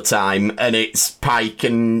Ship All the Time?" and it's Pike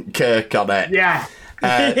and Kirk on it? Yeah.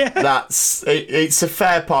 It's a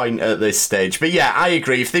fair point at this stage, but yeah, I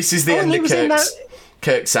agree. If this is the end of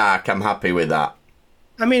Kirk's arc, I'm happy with that.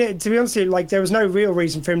 I mean, to be honest with you, there was no real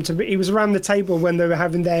reason for him to. He was around the table when they were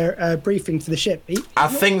having their briefing for the ship. I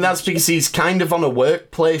think that's because he's kind of on a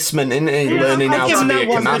work placement, isn't he? Learning how to be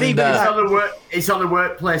a commander. It's on a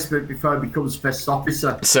work placement before he becomes first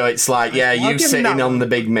officer. So it's you sitting on the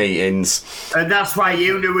big meetings. And that's why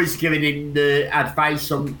Una was giving him the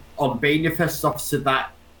advice on being a first officer,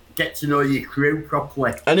 that get to know your crew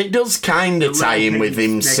properly. And it does kind of tie in with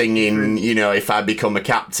him singing, if I become a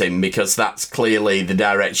captain, because that's clearly the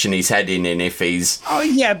direction he's heading in if he's... Oh,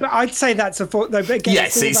 yeah, but I'd say that's a thought, though. But again,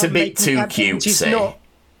 yes, it's a bit too cutesy.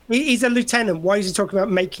 He's a lieutenant. Why is he talking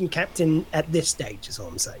about making captain at this stage, is all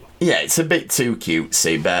I'm saying. Yeah, it's a bit too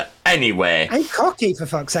cutesy, but anyway. And cocky, for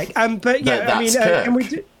fuck's sake. But can we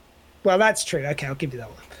do... Well, that's true. Okay, I'll give you that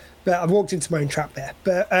one. But I've walked into my own trap there.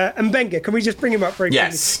 But and Benga, can we just bring him up very quickly?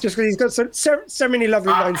 Yes. Just because he's got so many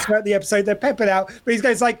lovely lines throughout the episode. They're peppered out. But he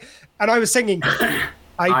goes and I was singing,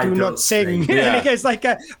 I do not sing. Yeah. And he goes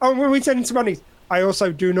when we turn into bunnies, I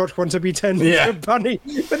also do not want to be turned into a bunny.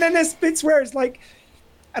 But then there's bits where it's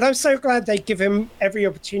and I'm so glad they give him every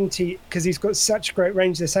opportunity because he's got such great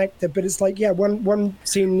range, this actor. But it's one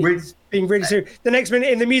scene he's being really serious. The next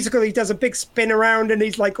minute in the musical, he does a big spin around and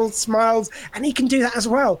he's all smiles, and he can do that as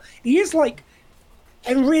well. He is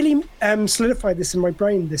and really solidified this in my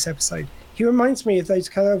brain, this episode. he reminds me of those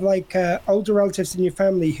kind of like older relatives in your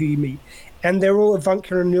family who you meet, and they're all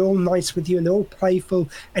avuncular and they're all nice with you and they're all playful,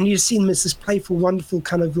 and you see them as this playful, wonderful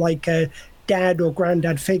kind of like dad or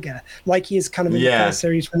granddad figure, like he is kind of in the first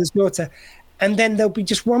series with his daughter. And then there'll be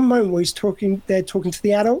just one moment where they're talking to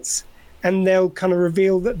the adults, and they'll kind of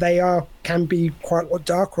reveal that they can be quite a lot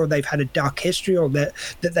darker, or they've had a dark history, or that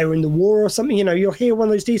they were in the war or something. You know, you'll hear one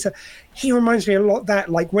of those details. He reminds me a lot of that.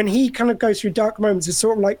 Like when he kind of goes through dark moments, it's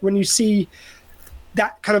sort of like when you see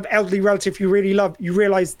that kind of elderly relative you really love, you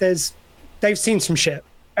realize they've seen some shit.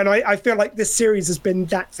 And I feel like this series has been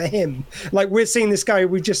that for him. Like we're seeing this guy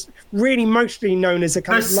we've just really mostly known as a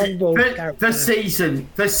kind of lovable character. First season,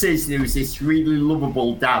 he was this really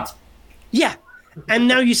lovable dad. Yeah. And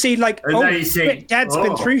now you see like, Dad's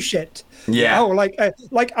been through shit. Yeah. Oh, like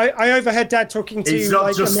I overheard Dad talking to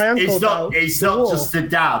my uncle. It's not just a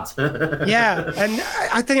dad. Yeah, and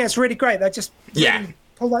I think that's really great. That just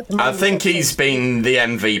pulled that to mind. I think he's been the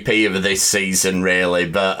MVP of this season, really.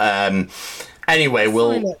 But anyway,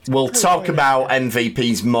 we'll talk about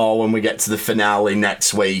MVPs more when we get to the finale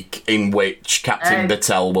next week, in which Captain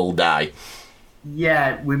Battelle will die.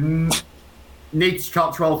 Yeah, we need to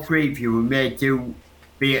talk to all three of you. We may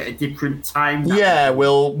be at a different time. Yeah,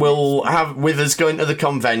 we'll have, with us going to the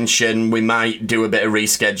convention, we might do a bit of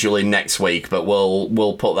rescheduling next week, but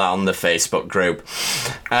we'll put that on the Facebook group.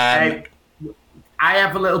 I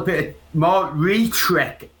have a little bit more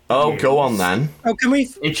retrek. Oh, go on then. Oh, should we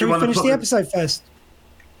finish the episode first?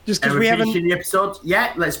 Just because we haven't the episode.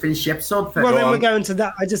 Yeah, let's finish the episode first. Well, then we're going to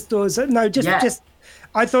that. I just thought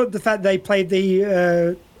I thought the fact they played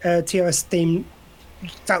the TOS theme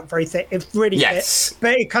felt very thick. It really fit,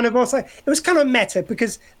 but it kind of it was kind of meta,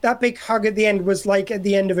 because that big hug at the end was like at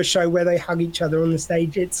the end of a show where they hug each other on the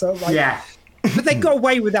stage. It's sort of like but they got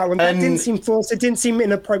away with that one. That didn't seem forced. It didn't seem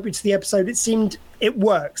inappropriate to the episode. It seemed it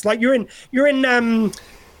works. Like you're in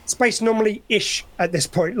space normally-ish at this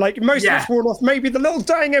point. Like most of it's worn off. Maybe the little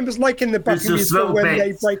dying embers, like in the Bucky musical when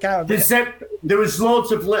they break out. There was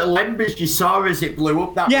loads of little embers you saw as it blew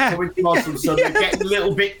up. That was awesome. So they're getting a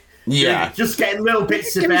little bit. Yeah, just getting little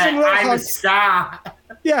bits of I'm a star.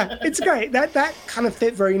 Yeah, it's great. That kind of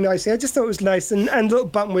fit very nicely. I just thought it was nice, and little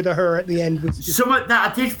button with a her at the end was just... Something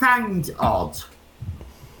that I did find odd.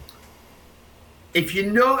 If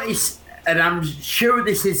you notice, and I'm sure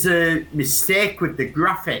this is a mistake with the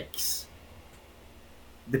graphics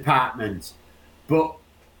department, but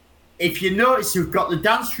if you notice, we've got the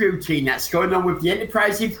dance routine that's going on with the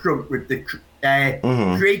Enterprise in front, with the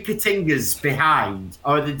three Katingas behind,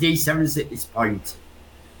 or the D7s at this point.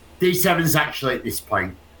 D7s actually at this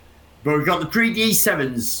point. But we've got the three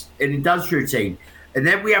D7s in the dance routine. And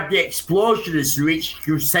then we have the explosion as we reach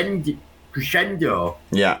crescendo.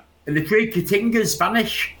 Yeah. And the three Katingas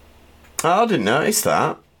vanish. Oh, I didn't notice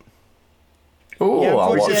that. Oh,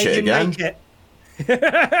 I'll watch it again.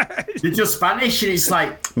 They just vanish, and it's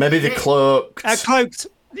like... Maybe they're cloaked. Cloaked.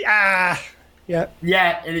 Yeah.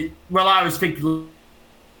 Yeah, I was thinking,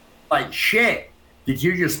 like, shit, did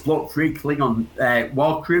you just blow 3 Klingon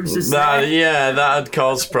war cruisers? That'd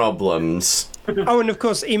cause problems. Oh, and of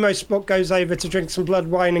course, Emo Spot goes over to drink some blood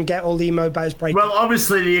wine and get all emo about his break. Well,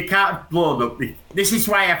 obviously, you can't have blown up. This is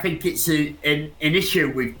why I think it's an issue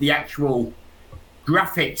with the actual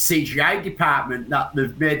graphic CGI department, that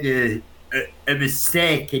they've made a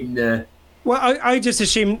mistake in the... Well, I just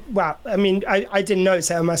assumed... Well, I mean, I didn't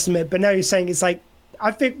notice it, I must admit, but now you're saying it's like...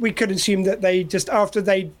 I think we could assume that they just, after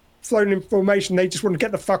they'd flown in formation, they just want to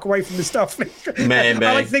get the fuck away from the stuff. Maybe.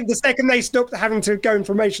 I think the second they stopped having to go in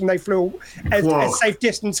formation, they flew a safe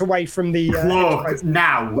distance away from the... Cloak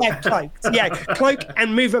now. Yeah, cloaked. Yeah, cloak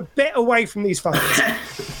and move a bit away from these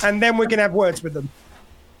fuckers. And then we're going to have words with them.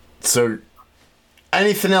 So...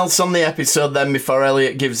 Anything else on the episode then before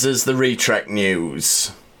Elliot gives us the retrek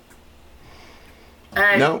news?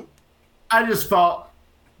 No? I just thought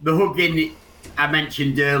the hugging I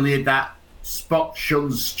mentioned earlier, that Spock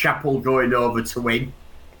shuns Chapel going over to win.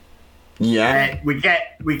 Yeah. We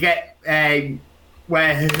get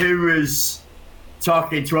where Uhura's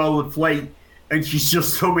talking to all the fleet and she's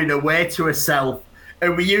just humming away to herself.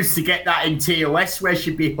 And we used to get that in TOS where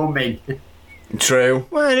she'd be humming. True.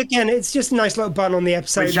 Well, again, it's just a nice little bun on the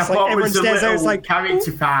episode. Which I thought was a little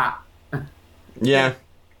character part. Yeah.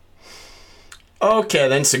 Okay,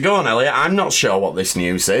 then, so go on, Elliot. I'm not sure what this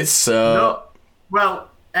news is, so... No, well,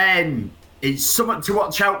 it's something to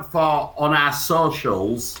watch out for on our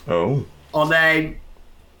socials. Oh. On the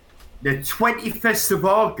 21st of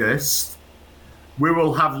August, we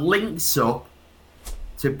will have links up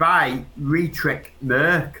to buy Retrek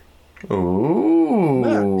Merc.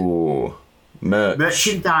 Ooh. Merch.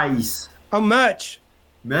 Merchandise. Oh, merch.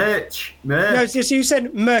 Merch. No, it's just you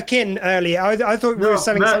said Merkin earlier. I thought we were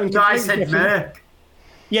selling something. No, I said Merc.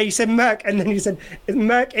 Yeah, you said Merc, and then you said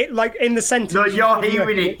Merc. It like in the sentence. No, you're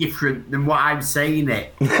hearing it different than what I'm saying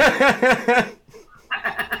it.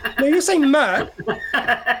 No, you're saying Merc.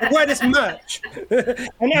 The word is merch.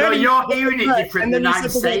 No, you're hearing it different than I'm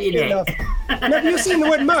saying it. No, but you're saying the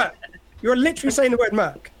word Merc. You're literally saying the word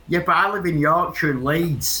Merc. Yeah, but I live in Yorkshire and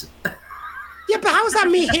Leeds. Yeah, but how is that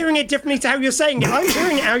me hearing it differently to how you're saying it? I'm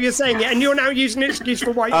hearing it how you're saying it, and you're now using an excuse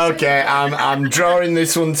for why you're saying it. I'm drawing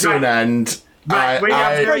this one to an end. So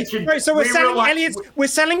we're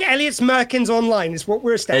selling Elliot's Merkins online, is what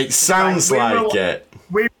we're establishing. It sounds like it.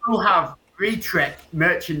 We will have Retrek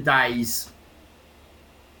merchandise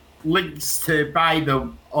links to buy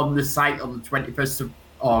them on the site on the 21st of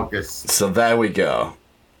August. So there we go.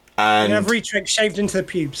 And we have Retrek shaved into the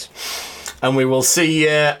pubes. And we will see you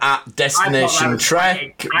at Destination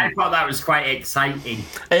Trek. I thought that was quite exciting.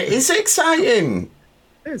 It is exciting.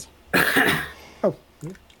 It is.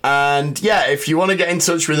 And yeah, if you want to get in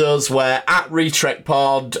touch with us, we're at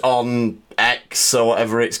RetrekPod on X or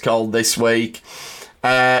whatever it's called this week.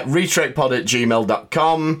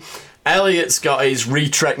 RetrekPod@gmail.com. Elliot's got his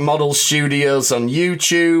Retrek Model Studios on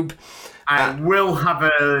YouTube. I will have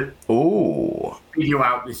a video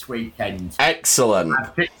out this weekend. Excellent. I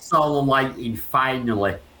fixed all the lighting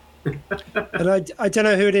finally. And I don't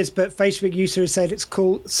know who it is, but Facebook user has said it's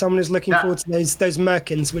cool. Someone is looking forward to those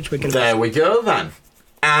Merkins, which we're going to. There we go then.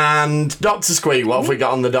 And Dr. Squee, what have we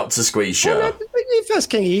got on the Dr. Squee show? You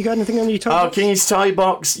first, Kingy. You got anything on your toy box? Kingy's toy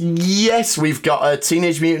box. Yes, we've got a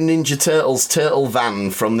Teenage Mutant Ninja Turtles turtle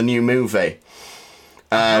van from the new movie.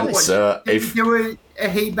 If you were a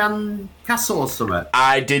He-Man castle or something,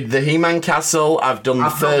 I did the He-Man castle. I've done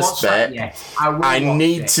the first bit. I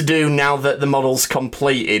need to do, now that the model's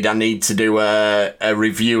completed, I need to do a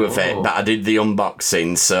review of it. But I did the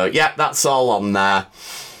unboxing, so yeah, that's all on there.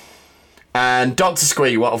 And Dr.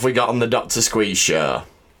 Squee, what have we got on the Dr. Squee show?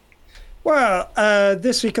 Well,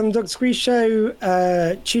 this week on the Dr. Squee show,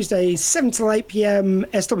 Tuesday, 7 to 8 p.m,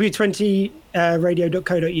 SW20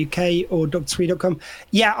 radio.co.uk or drsquee.com.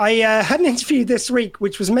 Yeah, I had an interview this week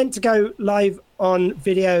which was meant to go live on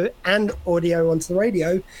video and audio onto the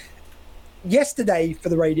radio yesterday for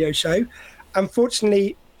the radio show.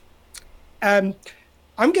 Unfortunately, I'm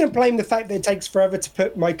going to blame the fact that it takes forever to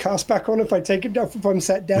put my cast back on if I take it off if I'm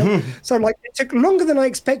sat down. So I'm like, it took longer than I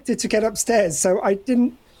expected to get upstairs. So I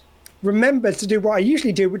didn't remember to do what I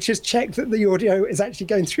usually do, which is check that the audio is actually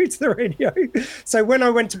going through to the radio. So when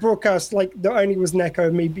I went to broadcast, like, not only was an echo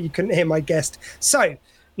of me, but you couldn't hear my guest. So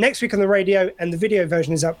next week on the radio, and the video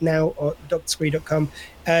version is up now on drsquee.com.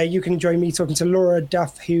 You can join me talking to Laura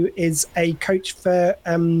Duff, who is a coach for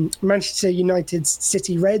Manchester United's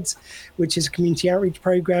City Reds, which is a community outreach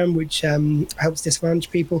program which helps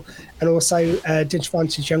disadvantaged people and also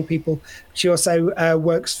disadvantaged young people. She also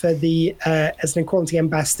works for the as an equality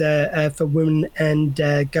ambassador for women and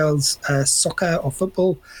girls soccer or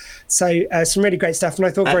football. So some really great stuff, and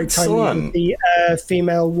I thought very timely with the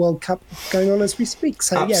female World Cup going on as we speak.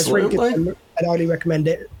 So yeah, it's really good. I'd highly recommend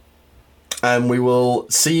it. And we will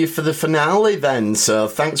see you for the finale then. So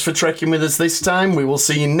thanks for trekking with us this time. We will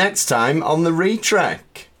see you next time on the Retrek.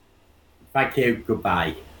 Thank you.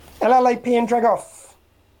 Goodbye. LLAP and drag off.